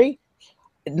 4-3-3,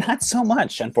 not so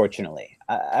much, unfortunately.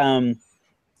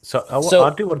 So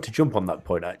I do want to jump on that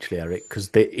point, actually, Eric, because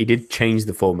he did change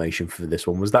the formation for this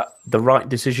one. Was that the right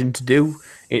decision to do?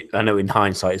 I know in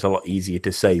hindsight it's a lot easier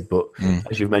to say, but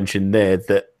as you mentioned there,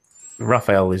 that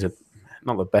Raphael is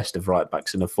not the best of right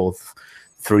backs in a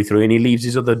 4-3-3, and he leaves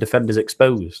his other defenders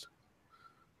exposed.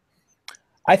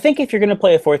 I think if you're going to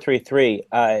play a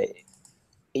 4-3-3,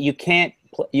 you can't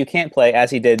play, as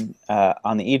he did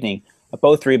on the evening,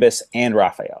 both Ribas and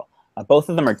Raphael. Both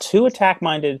of them are too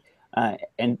attack-minded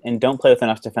and don't play with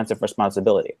enough defensive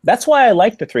responsibility. That's why I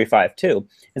like the 3-5-2,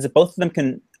 is that both of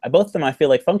them I feel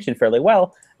like function fairly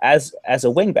well as a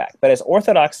wing back. But as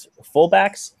orthodox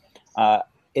fullbacks,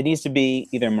 it needs to be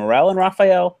either Morel and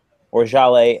Raphael or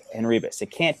Jallet and Ribas.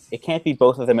 It can't be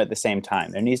both of them at the same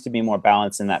time. There needs to be more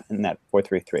balance in that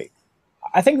 4-3-3.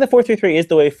 I think the 4-3-3 is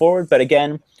the way forward, but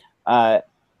again,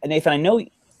 Nathan, I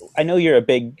know you're a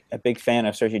big fan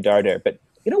of Sergi Darder, but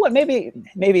you know what? Maybe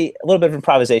a little bit of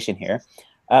improvisation here.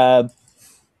 I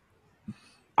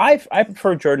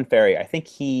prefer Jordan Ferry. I think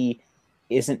he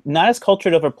isn't not as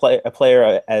cultured of a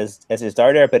player as is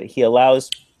Darder, but he allows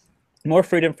more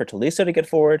freedom for Tolisso to get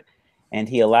forward, and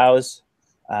he allows.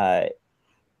 And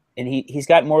he's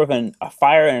got more of a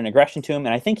fire and an aggression to him.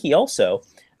 And I think he also,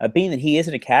 being that he is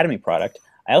an academy product,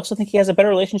 I also think he has a better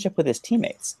relationship with his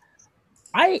teammates.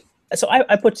 I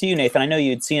put to you, Nathan, I know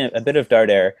you'd seen a bit of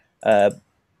Darder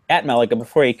at Malaga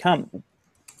before he come.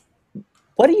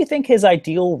 What do you think his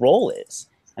ideal role is?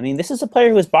 I mean, this is a player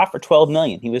who was bought for 12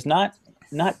 million. He was not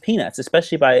peanuts,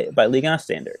 especially by Ligue 1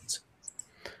 standards.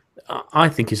 I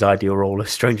think his ideal role,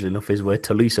 strangely enough, is where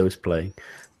Tolisso is playing.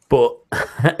 But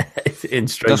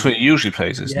that's what he usually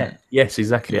plays, isn't it? Yes,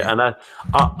 exactly. Yeah. And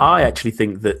I actually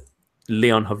think that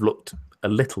Lyon have looked a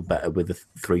little better with the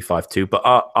 3-5-2. But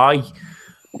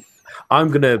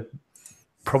I'm gonna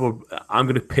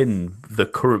pin the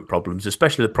current problems,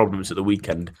 especially the problems at the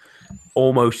weekend,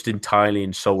 almost entirely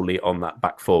and solely on that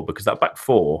back four, because that back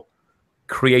four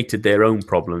created their own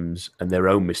problems and their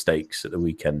own mistakes at the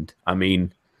weekend. I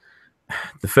mean,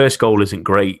 the first goal isn't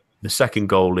great. The second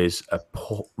goal is a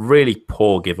really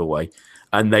poor giveaway,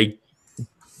 and they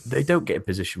don't get in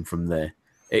position from there.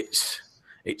 It's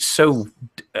so.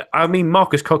 I mean,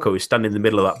 Marcus Coco is standing in the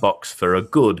middle of that box for a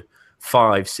good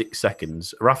 5-6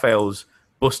 seconds. Raphael's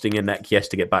busting a neck, yes,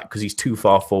 to get back because he's too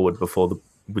far forward before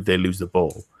they lose the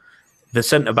ball. The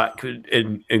centre back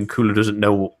in Kulu doesn't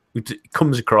know. It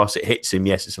comes across, it hits him.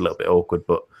 Yes, it's a little bit awkward,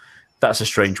 but that's a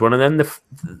strange one. And then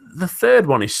the third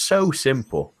one is so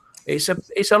simple.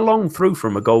 It's a long through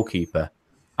from a goalkeeper,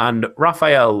 and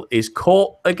Raphael is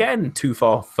caught again too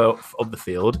far up the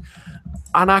field,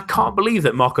 and I can't believe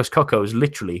that Marcos Coco has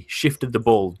literally shifted the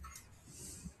ball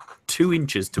 2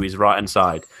 inches to his right hand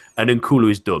side, and Nkulu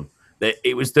is done.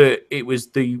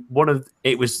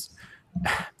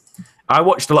 I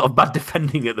watched a lot of bad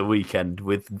defending at the weekend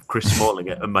with Chris Smalling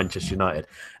at Manchester United,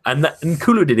 and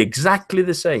Nkulu did exactly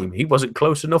the same. He wasn't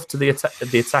close enough to the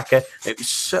attacker. It was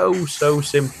so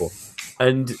simple,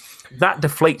 and that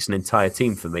deflates an entire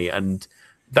team for me. And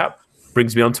that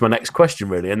brings me on to my next question,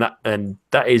 really, and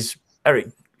that is,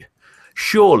 Eric,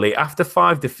 surely after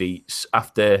 5 defeats,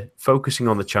 after focusing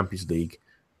on the Champions League,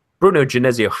 Bruno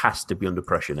Genesio has to be under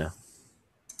pressure now.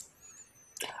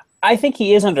 I think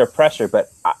he is under pressure, but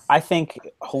I think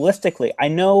holistically, I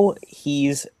know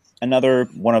he's another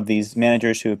one of these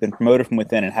managers who have been promoted from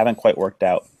within and haven't quite worked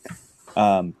out.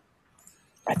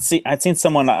 I'd seen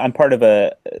someone, I'm part of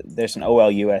there's an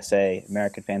OL USA,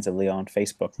 American Fans of Lyon,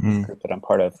 Facebook group that I'm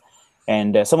part of,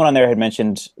 and someone on there had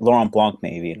mentioned Laurent Blanc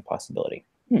maybe a possibility.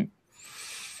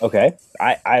 Okay,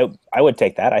 I would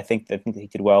take that. I think that he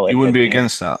did well. You wouldn't be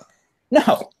against that?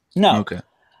 No. Okay.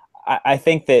 I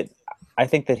think that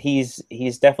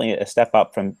he's definitely a step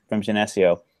up from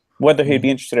Genesio. Whether he'd be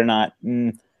interested or not,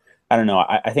 I don't know.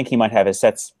 I think he might have his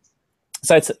sights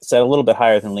set a little bit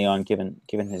higher than Lyon, given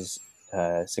his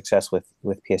success with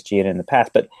PSG and in the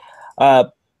past. But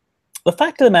the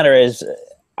fact of the matter is,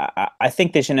 I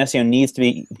think that Genesio needs to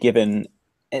be given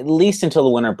at least until the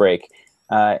winter break,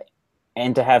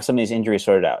 and to have some of these injuries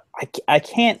sorted out. I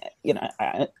can't,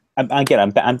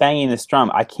 I'm banging this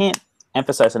drum. I can't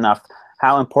emphasize enough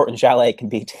how important Jallet can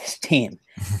be to his team.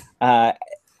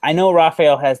 I know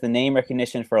Raphael has the name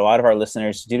recognition for a lot of our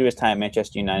listeners due to his time at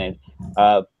Manchester United,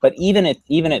 but even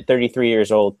at 33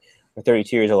 years old or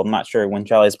 32 years old, I'm not sure when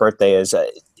Jallet's birthday is.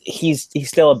 He's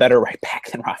still a better right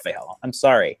back than Raphael. I'm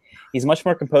sorry. He's much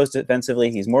more composed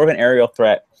defensively. He's more of an aerial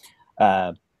threat,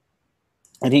 and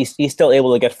he's still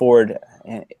able to get forward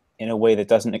in a way that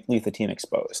doesn't leave the team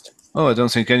exposed. Oh, I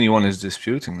don't think anyone is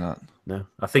disputing that. No,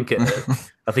 I think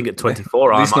at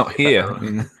 24, at least not here.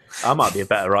 I might be a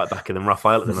better right backer than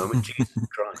Raphael at the moment. Jesus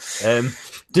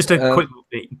Christ! Just a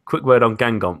quick word on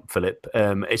Guingamp, Philip.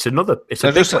 It's a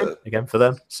big win again for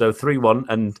them. So 3-1,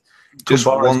 and just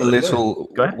one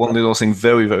little thing,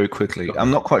 very very quickly.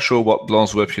 I'm not quite sure what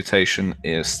Blanc's reputation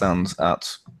stands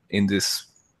at in this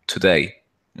today.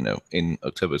 In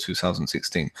October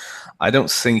 2016, I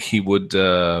don't think he would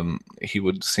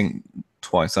think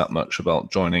twice that much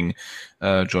about joining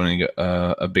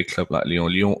a big club like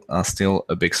Lyon. Lyon are still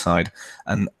a big side,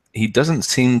 and he doesn't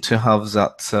seem to have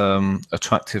that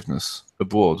attractiveness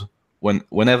abroad.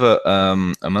 Whenever a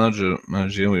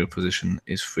managerial position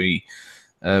is free,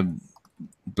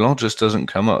 Blanc just doesn't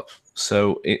come up.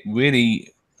 So it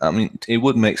really, it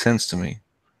would make sense to me.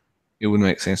 It would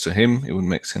make sense to him. It would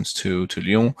make sense to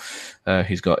Lyon.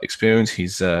 He's got experience. He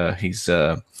is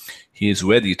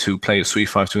ready to play a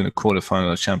 3-5-2 in the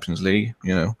quarterfinal of Champions League.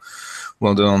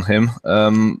 Well done on him.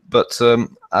 But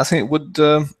I think it would.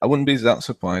 I wouldn't be that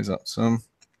surprised that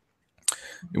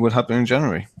it would happen in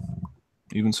January,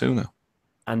 even sooner.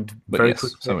 And very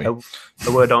quickly, a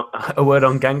word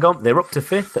on Guingamp. They're up to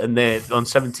 5th, and they're on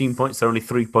 17 points. They're only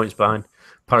 3 points behind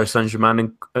Paris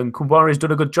Saint-Germain, and Koumbari's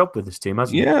done a good job with this team,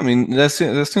 hasn't he? Yeah,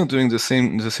 they're still doing the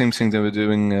same thing they were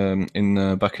doing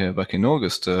back in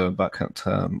August, back at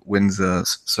wins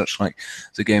such like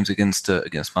the games against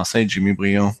Marseille, Jimmy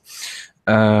Briand,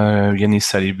 Yanis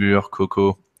Salibur,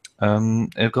 Coco.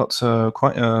 They've got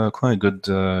quite a good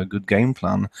game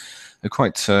plan. They're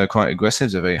quite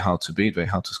aggressive. They're very hard to beat, very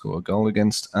hard to score a goal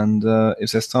against. And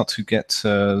if they start to get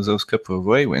those couple of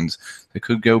away wins, they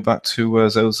could go back to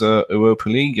those Europa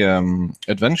League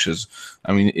adventures.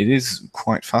 It is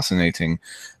quite fascinating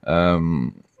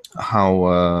how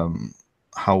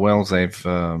well they've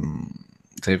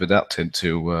adapted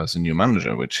to the new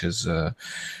manager, which is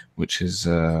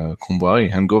Koumbari,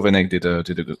 and Gourvenec did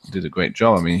a great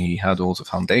job. He had all the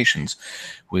foundations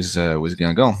with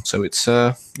Guingamp. So it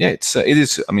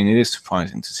is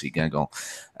surprising to see Guingamp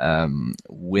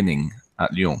winning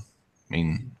at Lyon.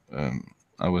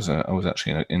 I was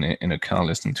actually in a car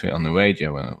listening to it on the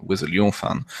radio with a Lyon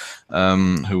fan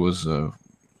who was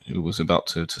about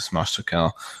to smash the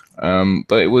car.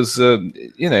 But it was,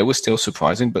 it was still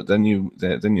surprising. But then you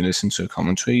listen to a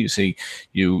commentary,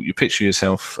 you picture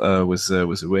yourself with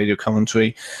the radio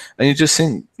commentary, and you just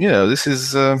think, this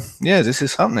is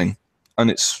happening, and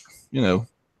it's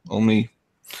only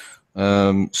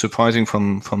surprising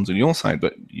from the Lyon side.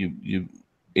 But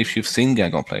if you've seen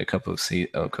Guingamp play a couple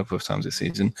of times this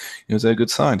season, they're a good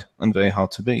side and very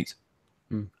hard to beat.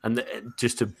 And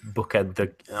just to bookend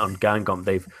on Guingamp,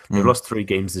 they've lost 3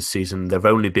 games this season. They've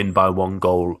only been by 1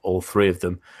 goal, all 3 of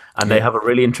them, and they have a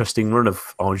really interesting run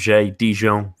of Angers,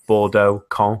 Dijon, Bordeaux,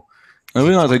 Caen. I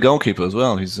really like the goalkeeper as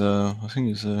well. I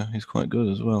think he's quite good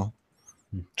as well.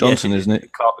 Johnson, isn't it?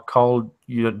 Carl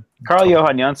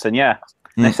Johan Johnson, yeah.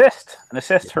 An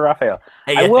assist for Raphael.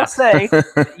 I will say,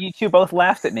 you two both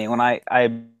laughed at me when I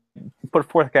put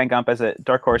forth Guingamp as a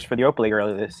dark horse for the Europa League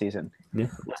earlier this season. Yeah.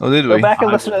 Oh, did we? Go back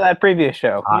and listen to that previous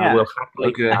show. I will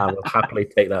happily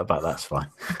take that back. That's fine.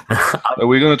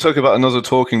 We're going to talk about another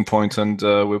talking point, and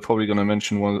we're probably going to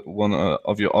mention one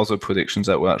of your other predictions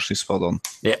that were actually spot on.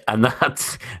 Yeah, and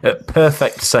that's a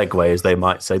perfect segue, as they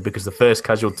might say, because the first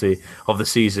casualty of the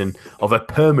season, of a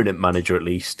permanent manager at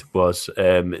least, comes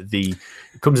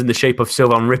in the shape of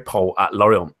Sylvain Ripoll at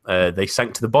Lorient. They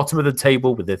sank to the bottom of the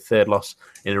table with their 3rd loss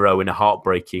in a row in a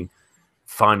heartbreaking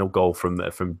final goal from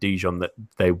Dijon that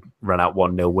they ran out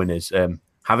 1-0 winners.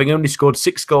 Having only scored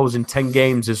 6 goals in 10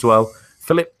 games as well.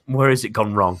 Philip, where has it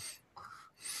gone wrong?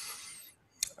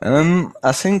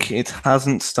 I think it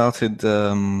hasn't started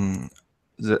the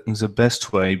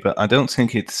best way, but I don't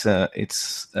think it's a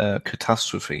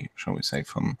catastrophe, shall we say,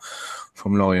 from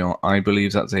Lorient. I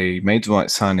believe that they made the right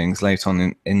signings late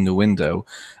on in the window,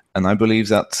 and I believe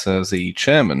that the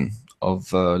chairman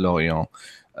of Lorient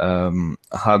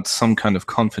had some kind of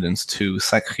confidence to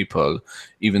sack Ripoll,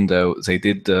 even though they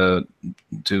did they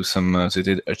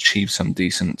did achieve some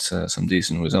decent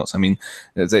results. I mean,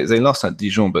 they lost at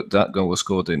Dijon, but that goal was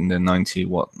scored in the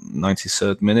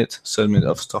 93rd minute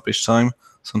of stoppage time,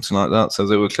 something like that. So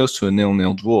they were close to a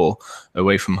 0-0 draw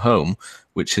away from home,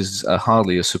 which is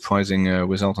hardly a surprising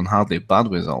result and hardly a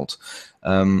bad result.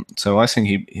 So I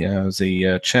think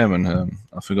the chairman,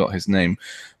 I forgot his name,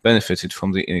 benefited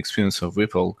from the inexperience of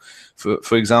Ripoll.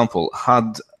 For example,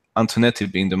 had Antonetti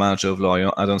been the manager of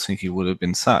Lorient, I don't think he would have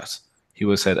been sacked. He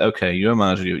would have said, "Okay, you're a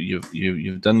manager.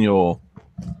 You've done your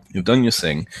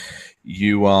thing.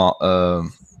 You are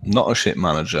not a shit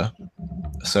manager,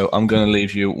 so I'm going to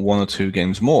leave you 1 or 2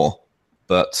 games more."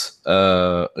 But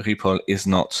Ripoll is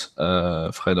not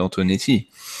Fred Antonetti.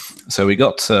 So he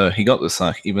got the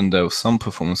sack, even though some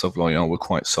performances of Lorient were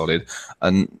quite solid,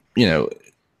 and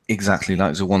exactly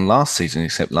like the one last season.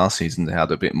 Except last season they had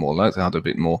a bit more luck, they had a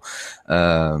bit more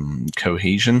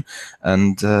cohesion,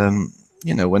 and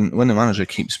when the manager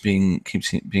keeps being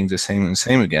the same and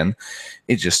same again,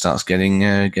 it just starts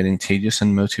getting tedious,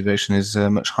 and motivation is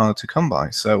much harder to come by.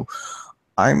 So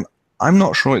I'm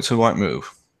not sure it's the right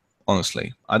move.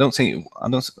 Honestly,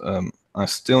 I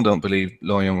still don't believe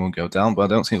Lorient will go down, but I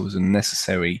don't think it was a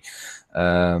necessary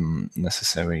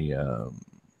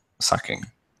sacking,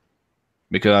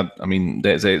 because I mean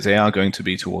they are going to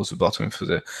be towards the bottom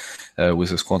for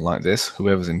with a squad like this,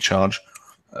 whoever's in charge.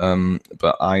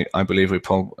 But I believe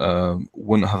Ripoll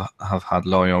wouldn't have had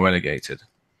Lorient relegated.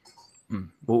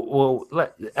 Well,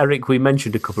 Eric, we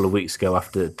mentioned a couple of weeks ago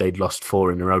after they'd lost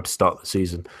 4 in a row to start the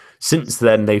season. Since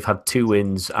then, they've had 2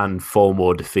 wins and 4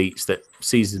 more defeats that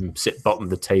sees them sit bottom of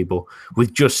the table.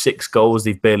 With just 6 goals,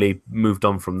 they've barely moved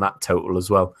on from that total as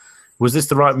well. Was this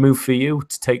the right move for you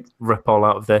to take Ripoll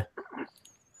out of there?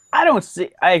 I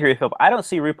agree with Phil. I don't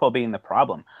see Ripoll being the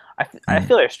problem. I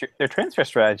feel their transfer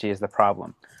strategy is the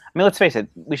problem. I mean, let's face it.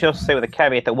 We should also say with a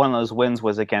caveat that one of those wins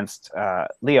was against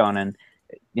Lyon, and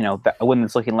a win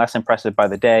that's looking less impressive by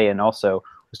the day, and also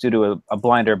was due to a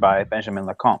blinder by Benjamin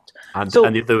Lecomte. And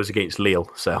the other was against Lille,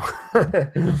 so.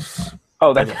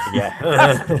 Oh,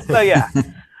 yeah. So, yeah.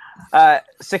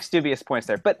 6 dubious points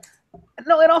there. But,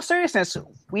 no, in all seriousness,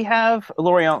 we have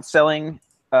Lorient selling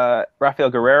Rafael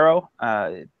Guerrero,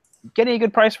 getting a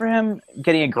good price for him,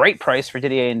 getting a great price for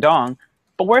Didier Ndong,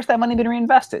 but where's that money been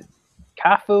reinvested?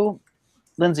 Cafu,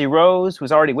 Lindsay Rose,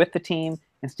 who's already with the team,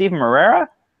 and Steven Moreira?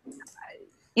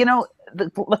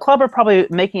 The club are probably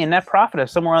making a net profit of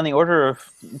somewhere on the order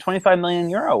of 25 million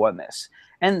euro on this.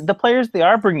 And the players they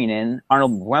are bringing in,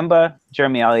 Arnold Mwemba,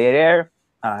 Jeremy Aliader,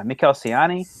 Mikel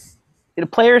Siani,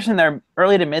 players in their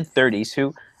early to mid-30s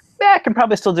who can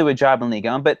probably still do a job in Ligue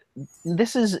 1, but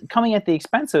this is coming at the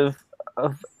expense of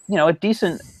a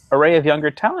decent array of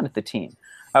younger talent at the team.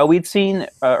 We'd seen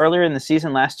earlier in the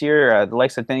season last year the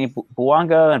likes of Denis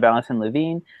Bouanga and Valentin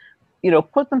Levine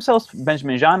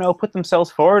Benjamin Jeannot put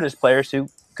themselves forward as players who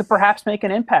could perhaps make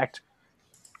an impact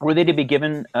were they to be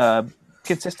given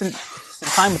consistent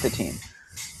time with the team.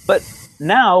 But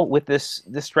now with this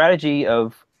strategy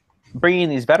of bringing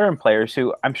these veteran players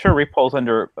who I'm sure Ripoll's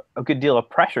under a good deal of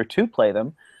pressure to play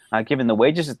them, given the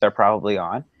wages that they're probably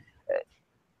on,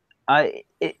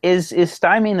 is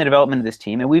stymieing the development of this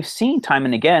team. And we've seen time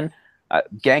and again,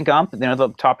 Guingamp,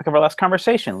 the topic of our last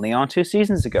conversation, Lyon 2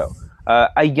 seasons ago,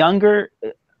 a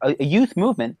youth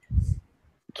movement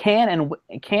can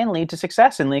lead to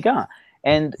success in Ligue 1.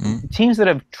 And teams that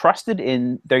have trusted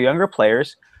in their younger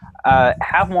players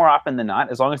have more often than not,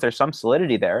 as long as there's some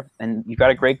solidity there. And you've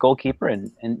got a great goalkeeper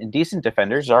and decent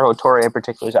defenders. Zarco Torre in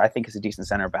particular, I think, is a decent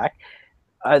center back.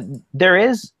 There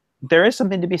is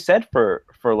something to be said for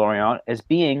Lorient as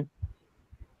being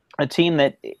a team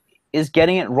that is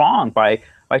getting it wrong by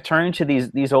turning to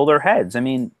these older heads. I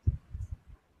mean,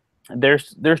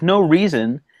 there's no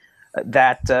reason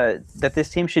that this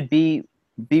team should be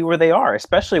where they are,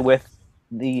 especially with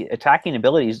the attacking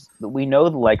abilities that we know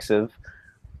the likes of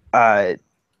the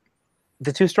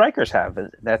 2 strikers have.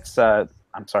 That's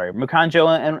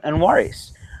Mukanjo and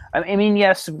Waris. I mean,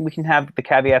 yes, we can have the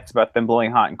caveats about them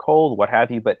blowing hot and cold, what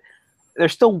have you, but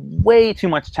there's still way too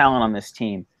much talent on this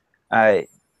team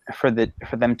for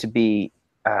them to be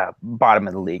bottom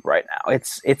of the league right now.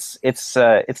 It's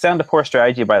down to poor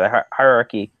strategy by the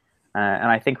hierarchy, and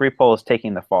I think Ripoll is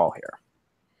taking the fall here.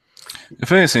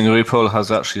 If anything, Ripoll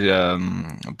has actually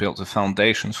built the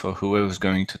foundations for whoever's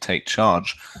going to take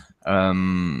charge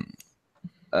in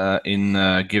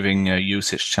giving a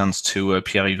usage chance to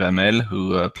Pierre Vermel,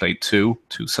 who played two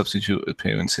substitute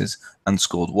appearances and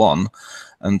scored one,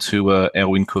 and to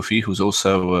Erwin Kofi, who's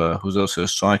also a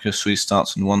striker, 3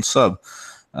 starts and 1 sub.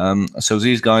 So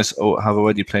these guys have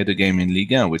already played a game in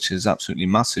Ligue 1, which is absolutely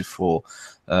massive for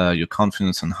your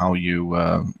confidence and how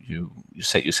you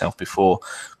set yourself before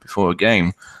a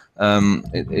game.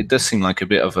 It does seem like a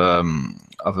bit of a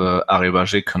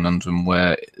Arribagé conundrum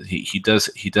where he does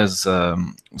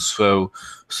throw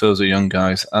the young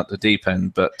guys at the deep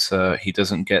end, but he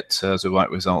doesn't get the right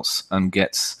results and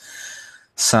gets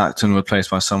sacked and replaced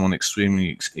by someone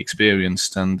extremely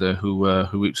experienced and who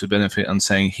reaps the benefit and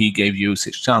saying he gave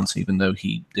usage chance, even though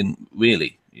he didn't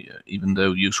really, even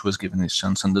though use was given his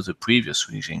chance under the previous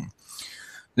regime.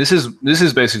 This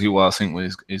is basically what I think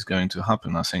is going to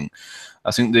happen. I think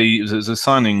the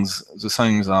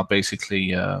signings are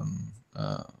basically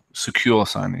secure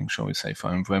signings, shall we say, for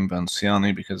Mbemba and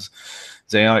Siani, because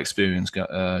they are experienced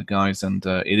guys, and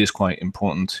it is quite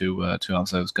important to have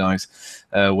those guys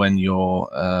when you're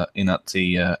in at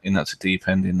the deep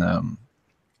end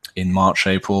in March,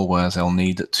 April, where they'll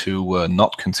need to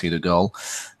not concede a goal.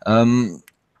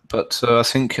 But I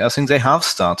think they have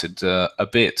started a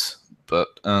bit. But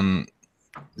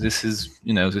this is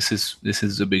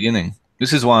the beginning.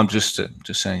 This is why I'm just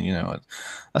saying, I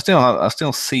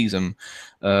still see them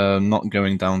not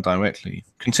going down directly,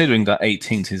 considering that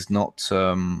 18th is going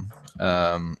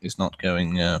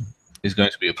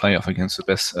to be a playoff against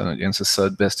the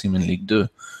third best team in Ligue 2,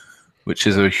 which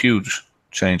is a huge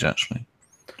change actually.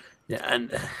 Yeah,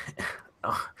 and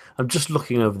I'm just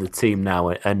looking over the team now,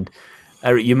 and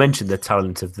Eric, you mentioned the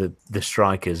talent of the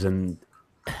strikers, and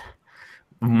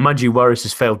Maji Waris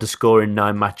has failed to score in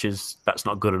 9 matches. That's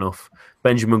not good enough.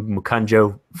 Benjamin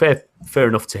Mukanjo, fair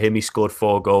enough to him. He scored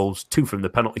 4 goals, 2 from the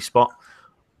penalty spot.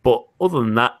 But other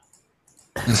than that,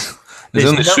 there's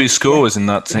only 3 scorers in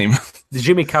that team.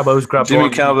 Jimmy Cabo's grabbed Jimmy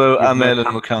Cabo, Amel, and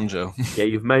Mukanjo. Yeah,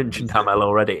 you've mentioned Amel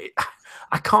already.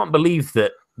 I can't believe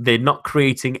that they're not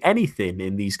creating anything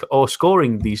in these or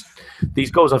scoring these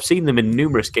goals. I've seen them in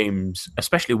numerous games,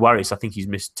 especially Waris. I think he's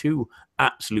missed 2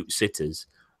 absolute sitters.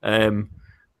 You're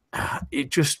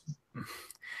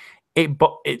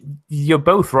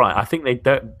both right. I think they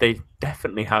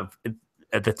definitely have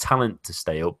the talent to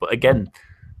stay up, but again,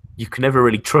 you can never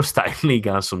really trust that in Ligue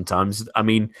 1 sometimes. I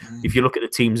mean, if you look at the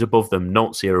teams above them,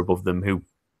 Nantes are above them, who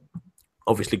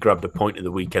obviously grabbed a point at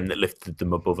the weekend that lifted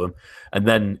them above them, and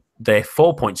then they're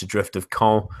 4 points adrift of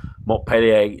Caen,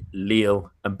 Montpellier,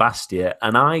 Lille, and Bastia.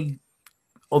 And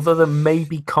other than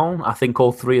maybe Caen, I think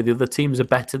all 3 of the other teams are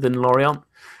better than Lorient.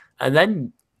 And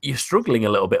then you're struggling a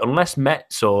little bit unless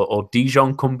Metz or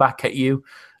Dijon come back at you,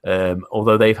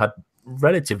 although they've had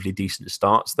relatively decent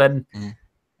starts. Then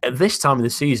at this time of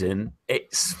the season, you're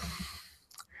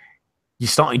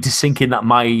starting to sink in that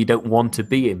mire you don't want to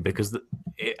be in, because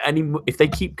if they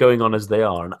keep going on as they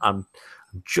are, and I'm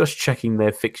just checking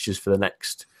their fixtures for the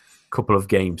next couple of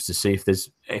games to see if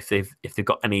they've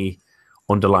got any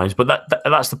underlines. But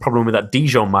that's the problem with that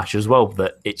Dijon match as well,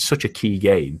 that it's such a key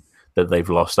game that they've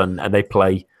lost, and they've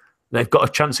got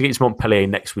a chance against Montpellier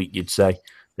next week, you'd say.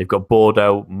 They've got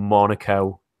Bordeaux,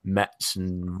 Monaco, Metz,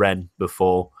 and Rennes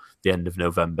before the end of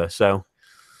November. So,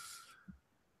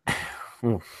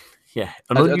 yeah.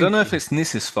 I don't know if it's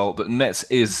Nice's fault, but Metz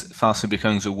is fastly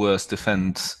becoming the worst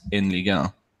defense in Ligue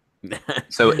 1.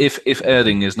 So if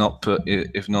Erding is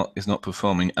not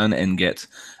performing and Enget,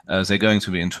 they're going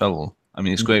to be in trouble. I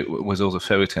mean, it's great with all the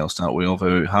fairy tale start. We're all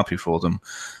very happy for them.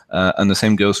 And the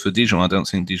same goes for Dijon. I don't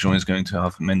think Dijon is going to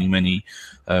have many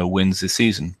wins this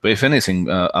season. But if anything,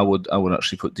 I would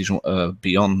actually put Dijon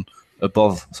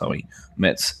above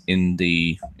Metz in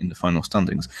the final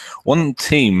standings. One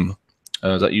team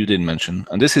that you did mention,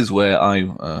 and this is where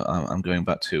I'm going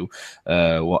back to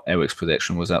what Eric's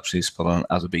prediction was actually spot on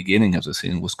at the beginning of the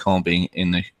season, was Caen being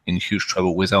in huge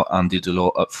trouble without Andy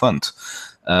Delors up front.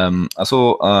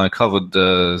 I covered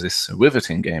this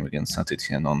riveting game against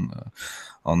Saint-Etienne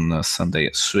on Sunday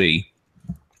at 3.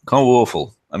 Caen were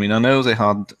awful. I mean, I know they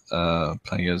had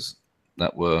players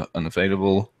that were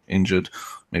unavailable, injured,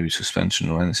 maybe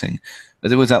suspension or anything, but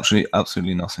there was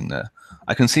absolutely nothing there.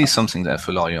 I can see something there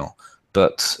for Lorient,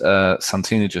 but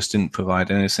Santini just didn't provide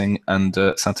anything, and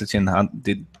Saint-Etienne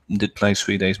did play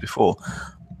 3 days before.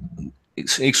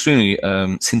 It's extremely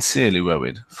sincerely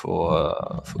worried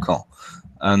for Caen.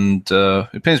 And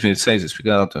it pains me to say this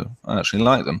because I actually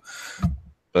like them.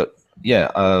 But yeah,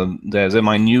 they're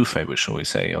my new favourite, shall we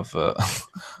say, of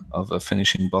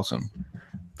finishing bottom.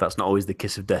 That's not always the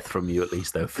kiss of death from you, at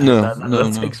least, though. No,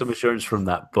 Let's take some assurance from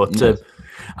that. But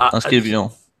I'll give you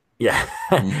all. Yeah,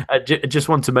 I just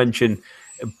want to mention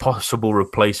possible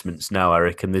replacements now,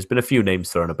 Eric. And there's been a few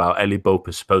names thrown about. Elie Bope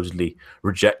has supposedly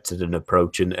rejected an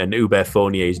approach, and Hubert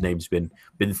Fournier's name's been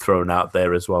thrown out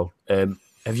there as well.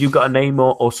 Have you got a name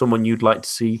or someone you'd like to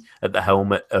see at the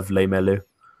helm of Les Merlus?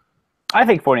 I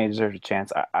think Fournier deserves a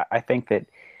chance. I think that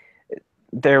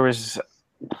there was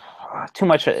too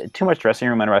much dressing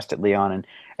room unrest at Lyon,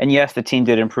 and yes, the team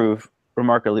did improve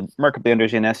remarkably under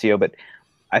Genesio, but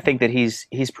I think that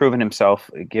he's proven himself,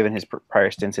 given his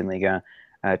prior stints in Liga,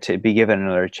 to be given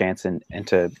another chance and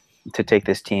to take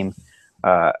this team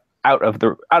out of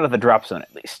the drop zone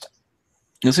at least.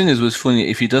 The thing is with Fournier,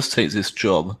 if he does take this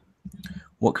job,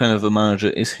 what kind of a manager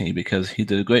is he? Because he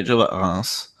did a great job at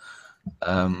Reims.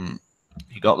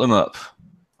 He got them up,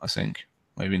 I think.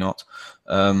 Maybe not.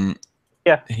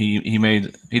 Yeah. He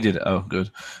did. Oh, good.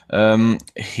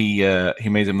 He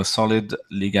made him a solid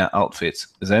Liga outfit.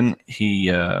 Then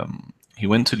he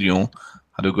went to Lyon,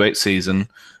 had a great season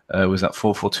with that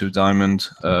 4-4-2 diamond,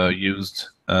 used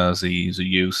the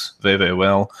use very, very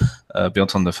well,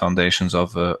 built on the foundations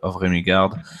of Rémi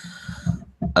Garde.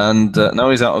 And now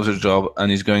he's out of the job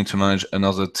and he's going to manage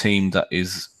another team that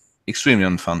is extremely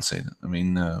unfancied. I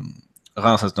mean,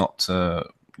 Reims has not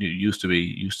used to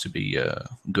be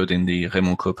good in the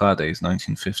Raymond Coppa days,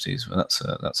 1950s, but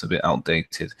that's a bit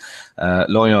outdated.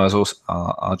 Lorient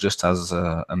are just as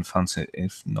unfancied,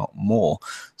 if not more.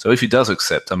 So if he does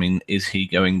accept, I mean, is he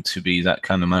going to be that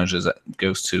kind of manager that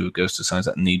goes to sides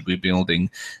that need rebuilding,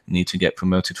 need to get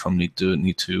promoted from Ligue 2,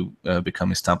 need to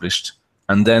become established,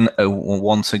 and then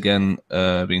once again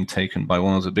being taken by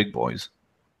one of the big boys?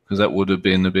 Because that would have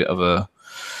been a bit of a,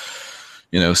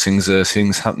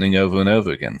 things happening over and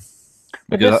over again.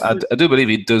 Because I do believe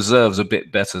he deserves a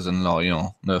bit better than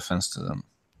Lorient. No offense to them.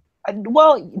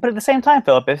 Well, but at the same time,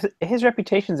 Philip, if his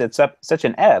reputation's at such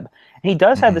an ebb, and he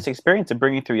does have this experience of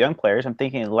bringing through young players. I'm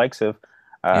thinking of the likes of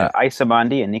Aïssa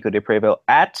Mandi and Nico de Préville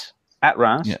at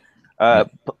Reims,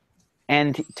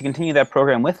 and to continue that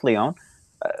program with Lyon.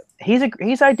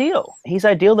 He's ideal. He's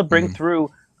ideal to bring through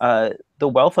the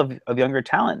wealth of younger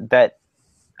talent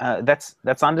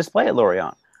that's on display at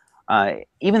Lorient.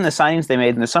 Even the signings they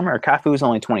made in the summer, Cafu is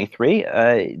only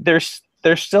 23. There's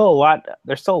still a lot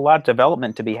of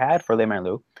development to be had for Les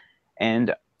Merlus,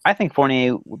 and I think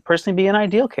Fournier would personally be an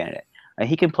ideal candidate.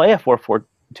 He can play a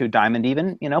 4-4-2 diamond,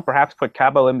 even perhaps put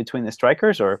Cabo in between the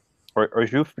strikers or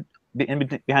Jouf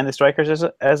behind the strikers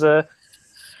as a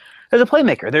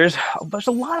playmaker. There's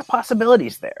a lot of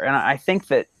possibilities there, and I think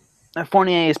that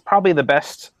Fournier is probably the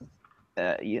best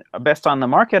on the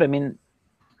market. I mean,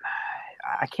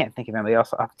 I can't think of anybody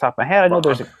else off the top of my head. I know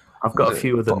I've got a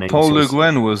few other names. Paul Le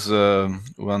Guen was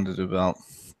rounded about.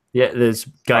 Yeah, there's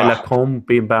Guy Lacombe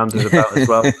being bounded about as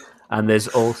well. And there's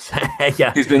also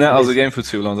he's been out of the game for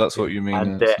too long. That's what you mean.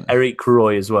 And Eric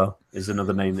Roy as well is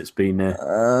another name that's been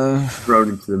thrown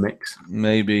into the mix.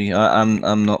 Maybe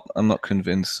I'm not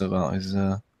convinced about his.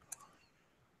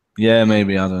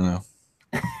 Maybe I don't know.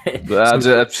 But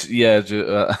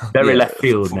very left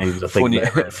field names. I think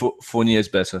Fournier's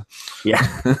better. Yeah,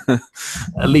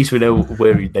 at least we know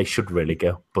where they should really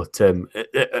go. But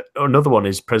another one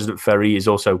is President Ferry is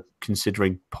also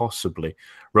considering possibly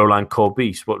Roland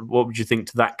Courbis. What would you think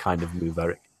to that kind of move,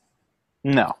 Eric?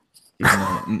 No.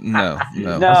 No.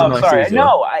 Sorry.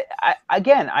 No. I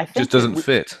think just doesn't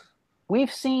fit.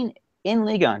 We've seen in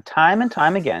Ligue 1 time and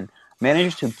time again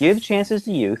managers who give chances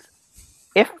to youth.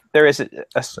 If there is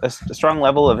a strong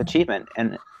level of achievement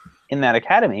and in that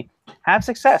academy, have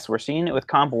success. We're seeing it with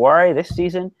Camboire this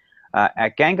season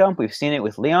at Guingamp. We've seen it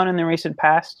with Lyon in the recent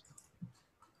past.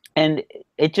 And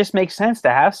it just makes sense to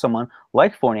have someone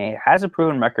like Fournier who has a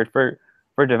proven record for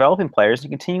developing players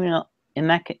and continuing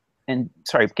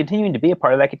to be a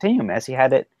part of that continuum as he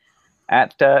had it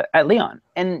at Lyon.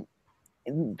 And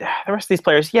the rest of these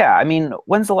players, I mean,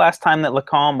 when's the last time that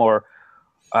Lacombe or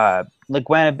Le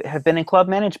Guen have been in club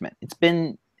management? It's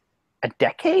been a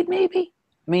decade, maybe.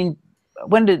 I mean,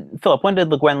 when did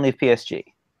Le Guen leave PSG?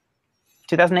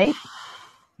 2008.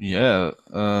 Yeah,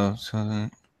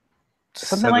 something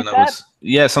like that.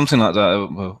 Something like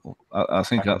that. I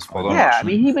think that's spot on. Yeah,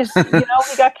 actually. I mean, he was.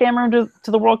 He got Cameroon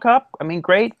to the World Cup. I mean,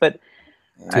 great, but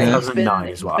 2009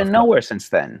 it's been nowhere since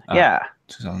then.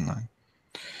 2009.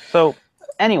 So.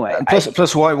 Anyway,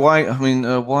 plus, why? I mean,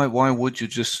 why would you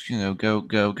just go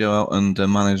out and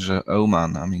manage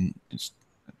Oman? I mean, it's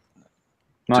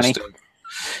money.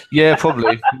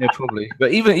 Probably.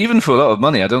 But even for a lot of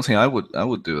money, I don't think I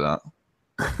would do that.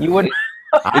 You wouldn't.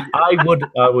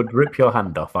 I would rip your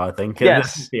hand off. I think.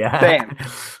 Yes. Yeah. Same.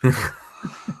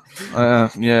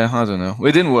 Yeah, I don't know.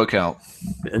 It didn't work out.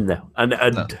 No, and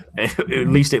at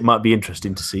least it might be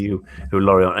interesting to see who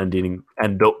Lorient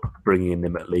end up bringing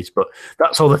in at least. But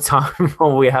that's all the time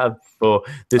we have for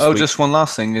this week. Just one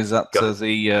last thing is that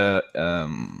the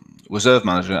reserve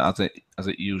manager, as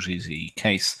it usually is the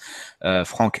case,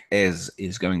 Franck Hez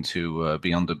is going to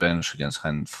be on the bench against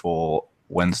Rennes for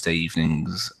Wednesday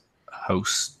evening's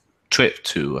host trip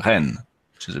to Rennes,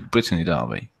 which is a Brittany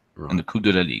derby and the Coupe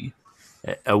de la Ligue.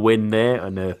 A win there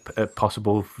and a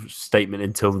possible statement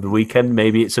until the weekend.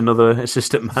 Maybe it's another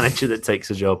assistant manager that takes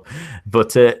a job.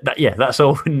 But that's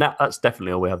all. That's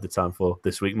definitely all we have the time for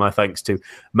this week. My thanks to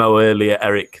Mo earlier,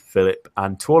 Eric, Philip,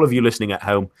 and to all of you listening at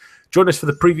home. Join us for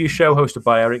the preview show hosted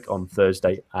by Eric on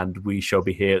Thursday, and we shall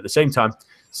be here at the same time,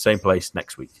 same place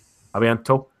next week. A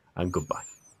bientôt and goodbye.